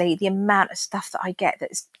honestly, the amount of stuff that I get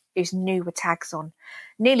that is new with tags on,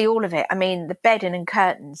 nearly all of it. I mean, the bedding and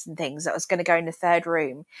curtains and things that was going to go in the third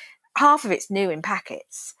room, half of it's new in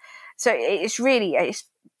packets. So it's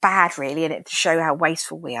bad, really, and it to show how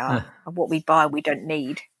wasteful we are and what we buy we don't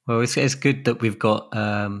need. Well, it's good that we've got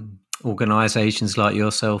organisations like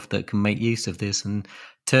yourself that can make use of this and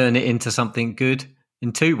turn it into something good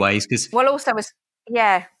in 2 ways.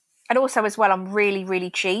 And also as well, I'm really, really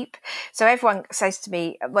cheap. So everyone says to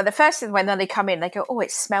me, well, the first thing when they come in, they go, oh,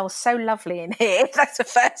 it smells so lovely in here. That's the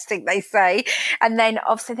first thing they say. And then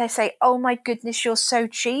obviously they say, oh my goodness, you're so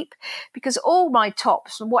cheap. Because all my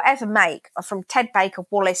tops, from whatever make, are from Ted Baker,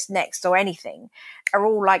 Wallace, Next, or anything, are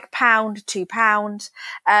all like £1,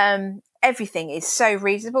 £2. Everything is so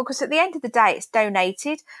reasonable, because at the end of the day, it's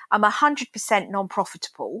donated. I'm 100%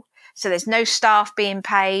 non-profitable. So there's no staff being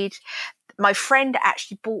paid. My friend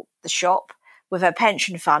actually bought the shop with her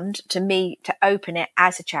pension fund to me to open it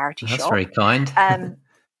as a charity shop. That's very kind.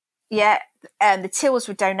 The tills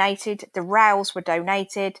were donated. The rails were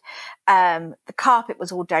donated. The carpet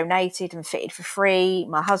was all donated and fitted for free.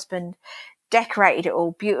 My husband decorated it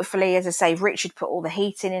all beautifully. As I say, Richard put all the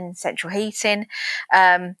heating in, central heating.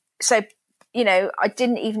 So, I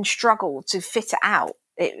didn't even struggle to fit it out.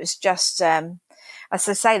 It was just... as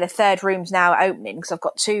I say, the third room's now opening because I've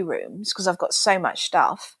got 2 rooms, because I've got so much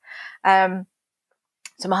stuff. So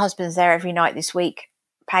my husband's there every night this week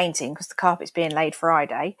painting, because the carpet's being laid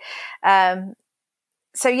Friday.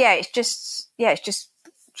 So yeah, it's just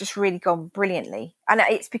really gone brilliantly. And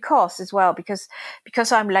it's because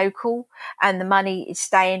I'm local and the money is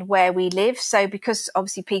staying where we live. So because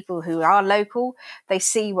obviously people who are local, they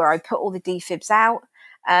see where I put all the defibs out.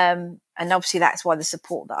 And obviously that's why the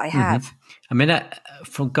support that I have. I mean,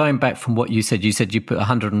 from going back from what you said you put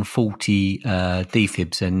 140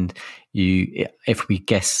 defibs, and if we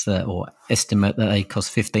guess or estimate that they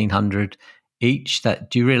cost 1,500 each,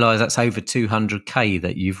 do you realise that's over 200k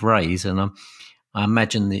that you've raised? And I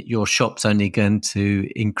imagine that your shop's only going to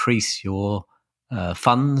increase your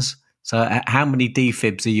funds. So how many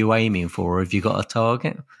defibs are you aiming for? Have you got a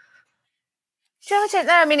target? I don't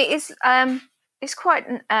know. I mean, it's quite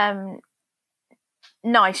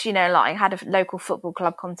nice, like I had a local football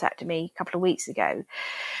club contacted me a couple of weeks ago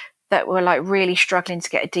that were like really struggling to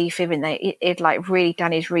get a defib, and he'd like really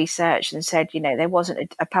done his research and said, there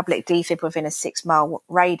wasn't a public defib within a 6-mile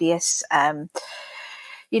radius.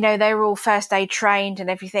 They were all first aid trained and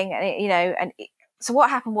everything, and so what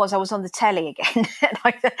happened was I was on the telly again,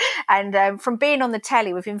 and from being on the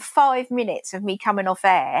telly, within 5 minutes of me coming off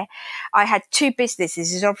air, I had 2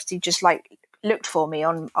 businesses who obviously just like looked for me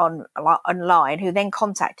online, who then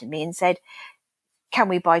contacted me and said, can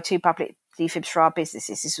we buy 2 public defibs for our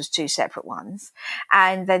businesses? This was 2 separate ones.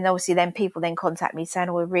 And then obviously people then contact me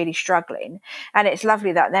saying, we're really struggling. And it's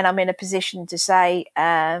lovely that then I'm in a position to say,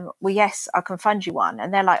 well, yes, I can fund you one.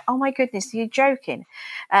 And they're like, oh my goodness, you're joking.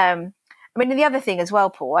 I mean, the other thing as well,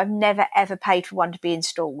 Paul, I've never, ever paid for one to be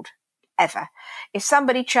installed, ever. If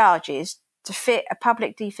somebody charges to fit a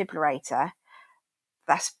public defibrillator,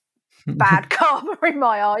 that's bad karma in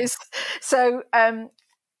my eyes. So an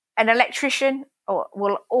electrician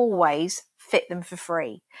will always fit them for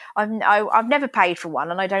free. I've never paid for one,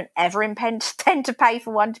 and I don't ever intend to pay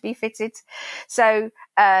for one to be fitted. So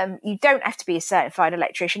you don't have to be a certified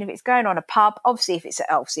electrician if it's going on a pub. Obviously, if it's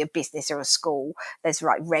a business or a school, there's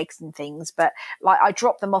like regs and things. But like I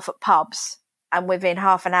drop them off at pubs, and within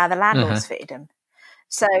half an hour, the landlord's fitted them.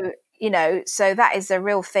 So so that is a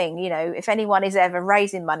real thing. If anyone is ever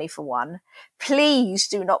raising money for one, please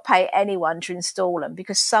do not pay anyone to install them,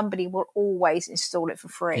 because somebody will always install it for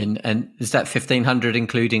free. And is that 1,500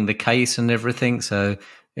 including the case and everything? So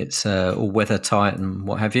it's all weather tight and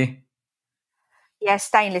what have you? Yeah,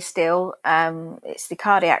 stainless steel. It's the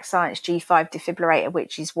Cardiac Science G5 defibrillator,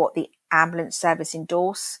 which is what the ambulance service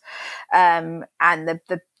endorse. And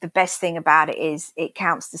the best thing about it is it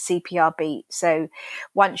counts the CPR beat. So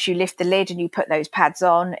once you lift the lid and you put those pads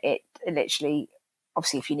on, it literally,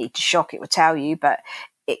 obviously if you need to shock, it will tell you, but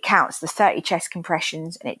it counts the 30 chest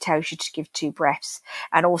compressions and it tells you to give 2 breaths.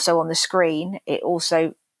 And also on the screen,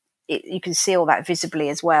 you can see all that visibly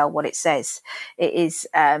as well, what it says. It is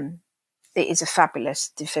a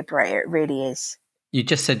fabulous defibrillator. It really is. You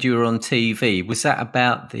just said you were on TV. Was that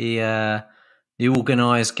about the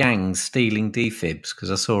organised gangs stealing defibs? Because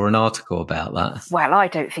I saw an article about that. Well, I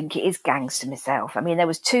don't think it is gangs to myself. I mean, there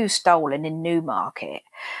was 2 stolen in Newmarket.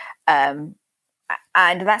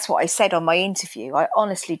 And that's what I said on my interview. I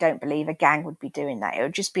honestly don't believe a gang would be doing that. It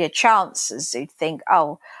would just be a chance as who'd think,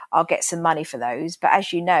 oh, I'll get some money for those. But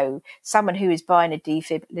as you know, someone who is buying a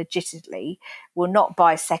defib legitimately will not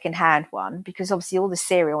buy a second-hand one, because obviously all the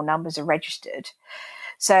serial numbers are registered.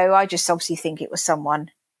 So I just obviously think it was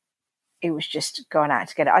someone who was just going out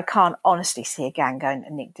to get it. I can't honestly see a gang going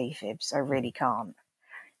to nick defibs. I really can't.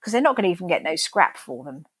 Because they're not going to even get no scrap for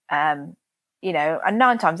them. And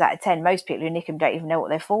 9 times out of 10, most people who nick them don't even know what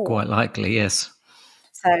they're for. Quite likely, yes.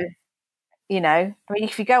 So, I mean,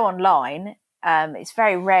 if you go online, it's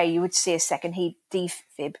very rare you would see a second-hand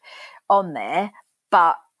defib on there,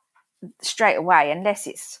 but straight away, unless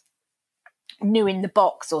it's new in the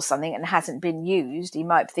box or something and hasn't been used, you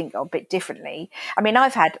might think a bit differently. I mean,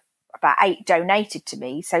 I've had about 8 donated to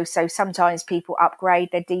me. So sometimes people upgrade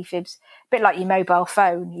their defibs, a bit like your mobile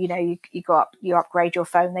phone. You upgrade your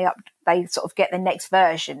phone, they sort of get the next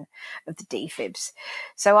version of the defibs.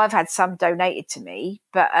 So I've had some donated to me,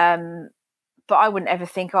 but I wouldn't ever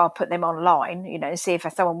think, I'll put them online, and see if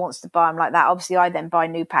someone wants to buy them like that. Obviously, I then buy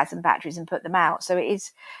new pads and batteries and put them out. So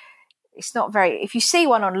it's not very. If you see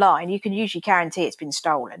one online, you can usually guarantee it's been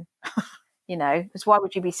stolen. Because why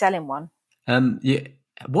would you be selling one? Yeah.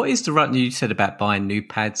 What is the run you said about buying new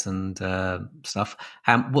pads and stuff?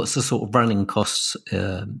 What's the sort of running costs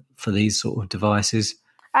for these sort of devices?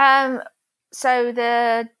 So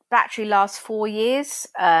the battery lasts 4 years.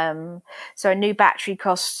 So a new battery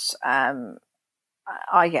costs,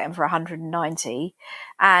 I get them for 190,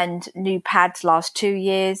 and new pads last 2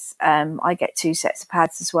 years. I get 2 sets of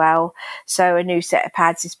pads as well. So a new set of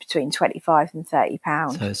pads is between £25 and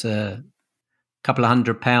 £30. So it's a couple of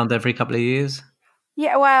 £100 every couple of years.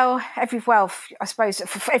 Yeah, well, I suppose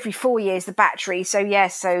for every 4 years the battery. So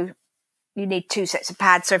so you need 2 sets of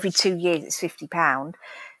pads. So every 2 years it's £50.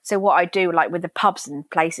 So what I do, like with the pubs and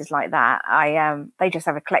places like that, they just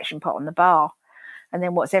have a collection pot on the bar, and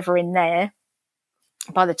then whatever in there,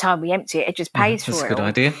 by the time we empty it, it just pays for it. That's a good all,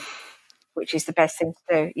 idea. which is the best thing to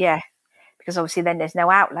do. Yeah. Because obviously then there's no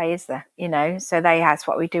outlay, is there? So that's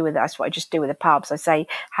what we do with it. That's what I just do with the pubs. I say,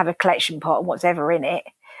 have a collection pot and whatever in it,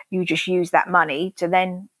 you just use that money to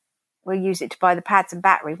then we'll use it to buy the pads and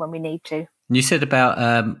battery when we need to. You said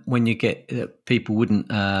about when you get people wouldn't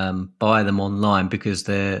buy them online because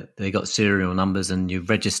they got serial numbers and you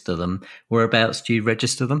register them. Whereabouts do you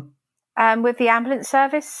register them? With the ambulance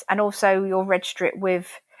service, and also you'll register it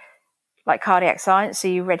with like cardiac science, so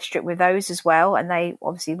you register it with those as well, and they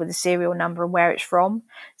obviously with the serial number and where it's from.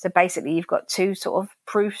 So basically you've got two sort of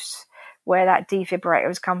proofs where that defibrillator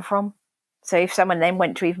has come from. So if someone then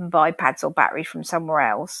went to even buy pads or batteries from somewhere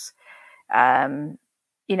else,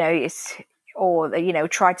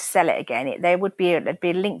 try to sell it again, there would be there'd be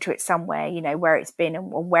a link to it somewhere, where it's been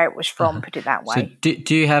or where it was from, put it that way. So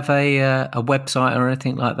do you have a website or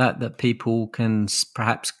anything like that people can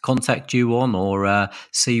perhaps contact you on or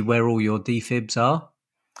see where all your defibs are?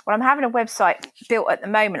 Well, I'm having a website built at the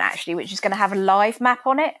moment, actually, which is going to have a live map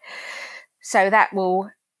on it. So that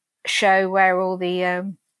will show where all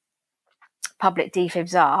the public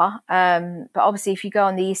defibs are. But obviously, if you go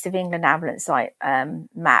on the East of England ambulance site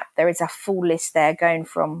map, there is a full list there going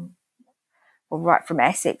right from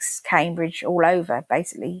Essex, Cambridge, all over,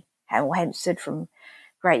 basically, or Hempstead from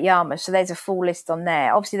Great Yarmouth. So there's a full list on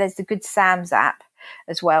there. Obviously, there's the Good Sam's app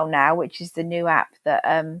as well now, which is the new app that,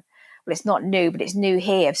 well, it's not new, but it's new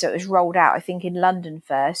here. So it was rolled out, I think, in London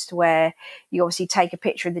first, where you obviously take a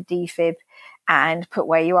picture of the defib and put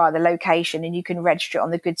where you are, the location, and you can register it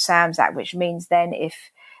on the Good Sam's app, which means then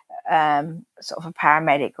if sort of a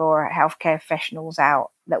paramedic or a healthcare professional's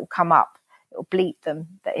out, that will come up, it will bleep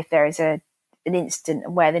them that if there is an incident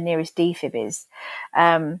and where the nearest defib is.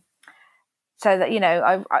 So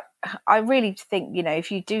that, I really think,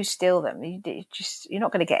 if you do steal them, you're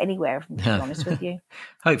not going to get anywhere with them, to be honest with you.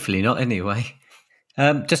 Hopefully not anyway.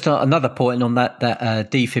 Just another point on that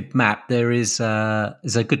defib map. There is a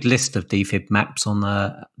good list of defib maps on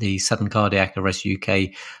the Sudden Cardiac Arrest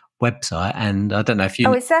UK website, and I don't know if you.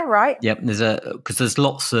 Oh, is that right? Yep. There's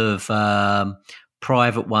lots of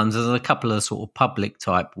private ones. There's a couple of sort of public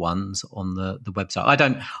type ones on the website. I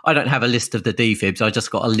don't have a list of the defibs. I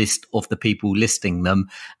just got a list of the people listing them.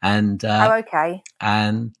 And okay.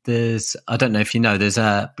 And there's, I don't know if you know,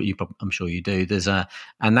 I'm sure you do. There's a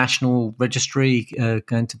national registry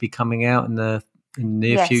going to be coming out in the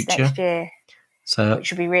near future. Next year. So,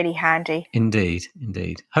 which would be really handy. Indeed.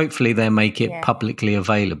 Hopefully they'll make it publicly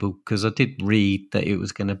available, because I did read that it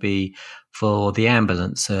was going to be for the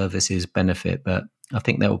ambulance services benefit, but I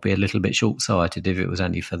think that would be a little bit short-sighted if it was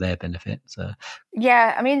only for their benefit. So,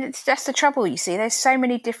 yeah, I mean, that's the trouble, you see. There's so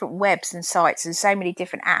many different webs and sites and so many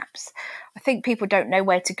different apps. I think people don't know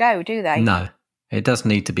where to go, do they? No, it does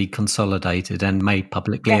need to be consolidated and made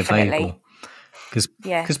publicly available,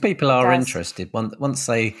 because people are interested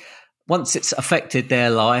once it's affected their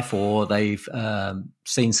life, or they've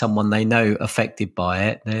seen someone they know affected by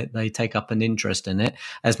it, they take up an interest in it,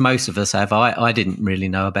 as most of us have. I didn't really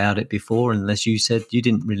know about it before, unless you said you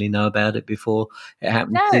didn't really know about it before it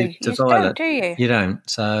happened to Violet. Don't, do you? You don't.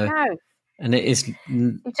 So, no. And it is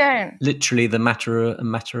literally a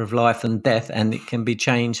matter of life and death, and it can be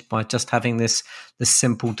changed by just having this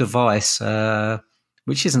simple device,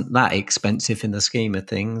 which isn't that expensive in the scheme of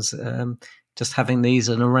things. Just having these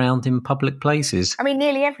around in public places. I mean,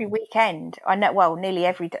 nearly every weekend, nearly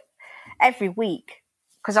every week,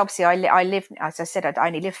 because obviously I live, as I said, I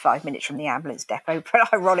only live 5 minutes from the ambulance depot,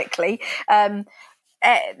 but ironically,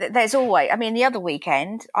 there's always, the other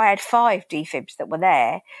weekend, I had 5 defibs that were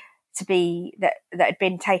there that had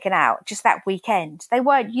been taken out just that weekend. They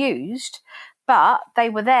weren't used, but they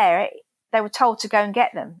were there. They were told to go and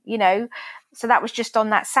get them, So that was just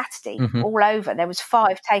on that Saturday, all over. There was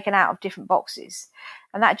 5 taken out of different boxes.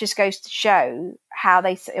 And that just goes to show how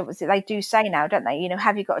they do say now, don't they?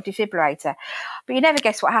 Have you got a defibrillator? But you never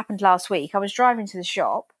guess what happened last week. I was driving to the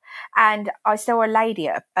shop and I saw a lady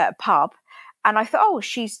at a pub, and I thought, oh,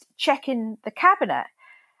 she's checking the cabinet.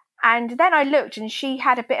 And then I looked, and she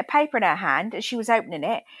had a bit of paper in her hand and she was opening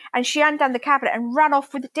it, and she undone the cabinet and ran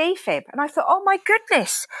off with the defib. And I thought, oh my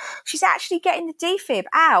goodness, she's actually getting the defib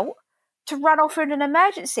out to run off in an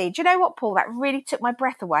emergency. Do you know what, Paul? That really took my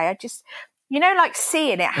breath away. I just, like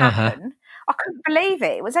seeing it happen, I couldn't believe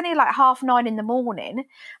it. It was only like 9:30 in the morning.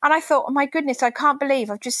 And I thought, oh my goodness, I can't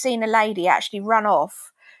believe I've just seen a lady actually run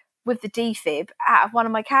off with the defib out of one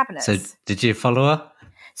of my cabinets. So did you follow her?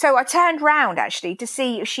 So I turned round actually to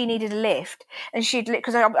see if she needed a lift, and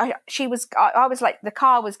because I was like, the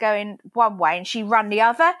car was going one way and she ran the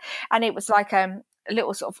other, and it was like a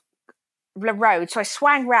little sort of road. So I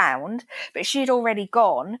swang round, but she'd already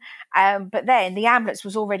gone. But then the ambulance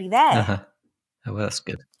was already there. Uh-huh. Oh, well, that's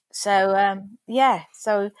good. So,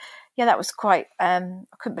 that was quite, I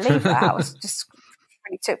couldn't believe that. I was just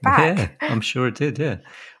really took back. Yeah, I'm sure it did, yeah.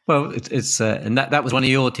 Well, it's and that was one of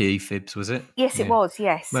your defibs, was it? Yes, yeah. It was,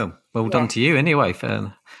 yes. Well done to you anyway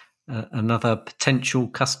for another potential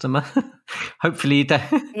customer. Hopefully you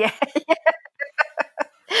don't. Yeah.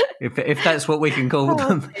 if that's what we can call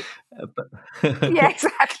them. Yeah,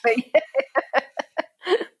 exactly.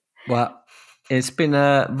 Well, it's been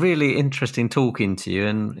really interesting talking to you,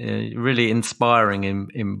 and really inspiring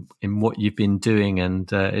in what you've been doing,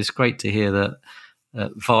 and it's great to hear that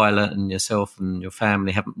Violet and yourself and your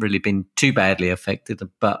family haven't really been too badly affected.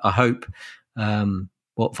 But I hope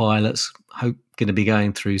what Violet's going to be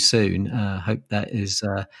going through soon, hope that is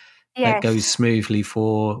that goes smoothly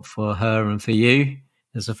for her and for you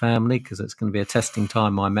as a family, because it's going to be a testing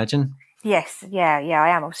time, I imagine. Yes, yeah, I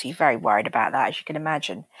am obviously very worried about that, as you can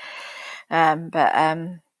imagine. But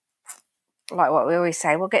like what we always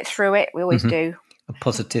say, we'll get through it. We always do. A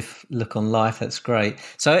positive look on life. That's great.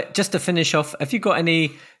 So just to finish off, have you got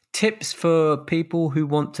any tips for people who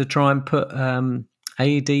want to try and put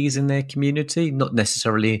AEDs in their community? Not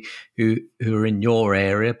necessarily who are in your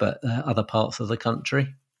area, but other parts of the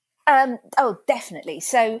country? Oh, definitely.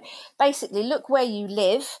 So basically, look where you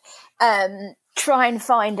live. Try and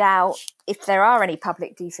find out if there are any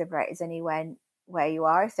public defibrillators anywhere where you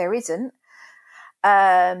are. If there isn't,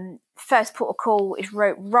 first port of call is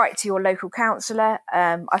write to your local counsellor.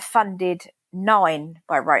 I funded 9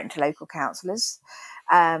 by writing to local counsellors.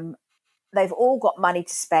 They've all got money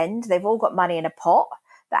to spend. They've all got money in a pot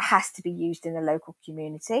that has to be used in the local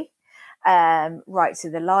community. Write to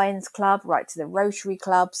the Lions Club, write to the Rotary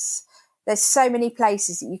clubs. There's so many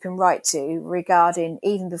places that you can write to regarding,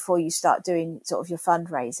 even before you start doing sort of your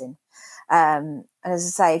fundraising. And as I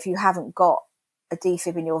say, if you haven't got a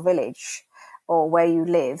defib in your village or where you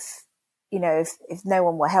live, if no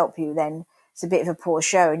one will help you, then it's a bit of a poor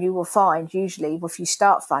show. And you will find usually if you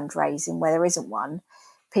start fundraising where there isn't one,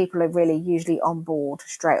 people are really usually on board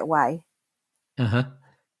straight away. Uh-huh.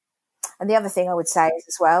 And the other thing I would say is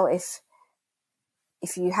as well,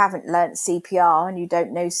 if you haven't learnt CPR and you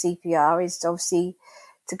don't know CPR, is obviously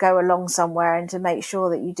to go along somewhere and to make sure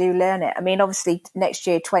that you do learn it. I mean, obviously next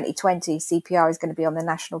year, 2020, CPR is going to be on the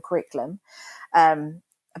national curriculum,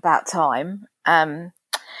 about time,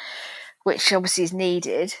 which obviously is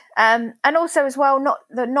needed. And also as well,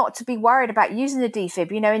 not to be worried about using the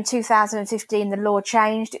defib. In 2015, the law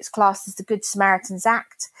changed. It's classed as the Good Samaritan's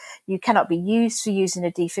Act. You cannot be used for using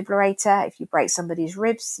a defibrillator. If you break somebody's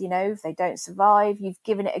ribs, if they don't survive, you've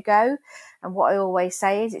given it a go. And what I always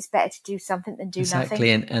say is it's better to do something than do nothing.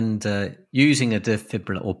 Exactly. And using a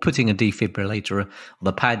defibrillator or putting a defibrillator or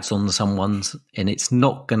the pads on someone's, and it's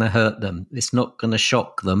not going to hurt them. It's not going to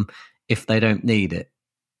shock them if they don't need it.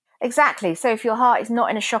 Exactly. So if your heart is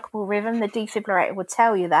not in a shockable rhythm, the defibrillator will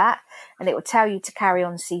tell you that, and it will tell you to carry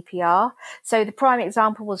on CPR. So the prime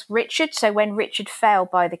example was Richard. So when Richard fell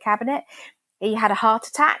by the cabinet, he had a heart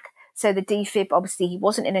attack. So the defib, obviously, he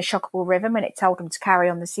wasn't in a shockable rhythm, and it told him to carry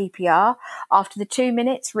on the CPR. After the 2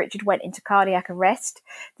 minutes, Richard went into cardiac arrest.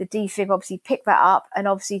 The defib obviously picked that up and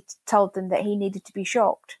obviously told them that he needed to be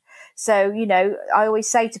shocked. So, I always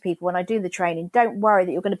say to people when I do the training, don't worry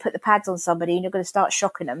that you're going to put the pads on somebody and you're going to start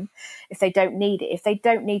shocking them if they don't need it. If they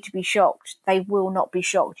don't need to be shocked, they will not be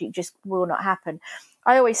shocked. It just will not happen.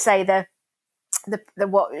 I always say the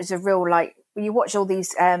what is a real, like, when you watch all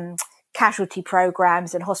these casualty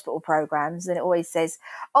programs and hospital programs, and it always says,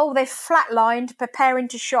 oh, they're flatlined, preparing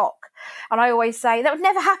to shock. And I always say that would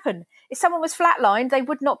never happen. If someone was flatlined, they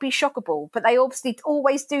would not be shockable, but they obviously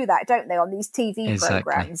always do that, don't they, on these TV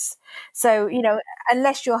programs? So,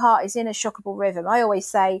 unless your heart is in a shockable rhythm, I always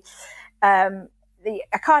say,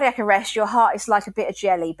 a cardiac arrest, your heart is like a bit of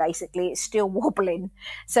jelly, basically. It's still wobbling.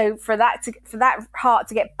 So for that heart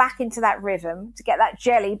to get back into that rhythm, to get that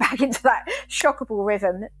jelly back into that shockable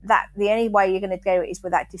rhythm, that the only way you're going to go is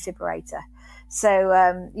with that defibrillator.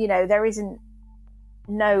 So, there isn't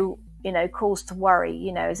no, cause to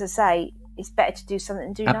worry. As I say, it's better to do something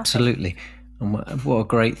than do nothing. Absolutely. And what a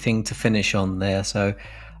great thing to finish on there. So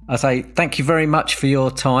I say thank you very much for your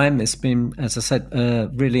time. It's been, as I said,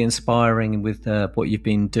 really inspiring with what you've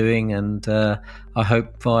been doing, and I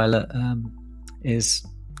hope Violet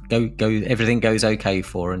everything goes okay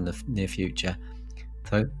for her in the near future.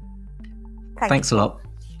 So thanks a lot,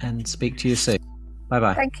 and speak to you soon. Bye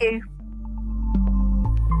bye. Thank you.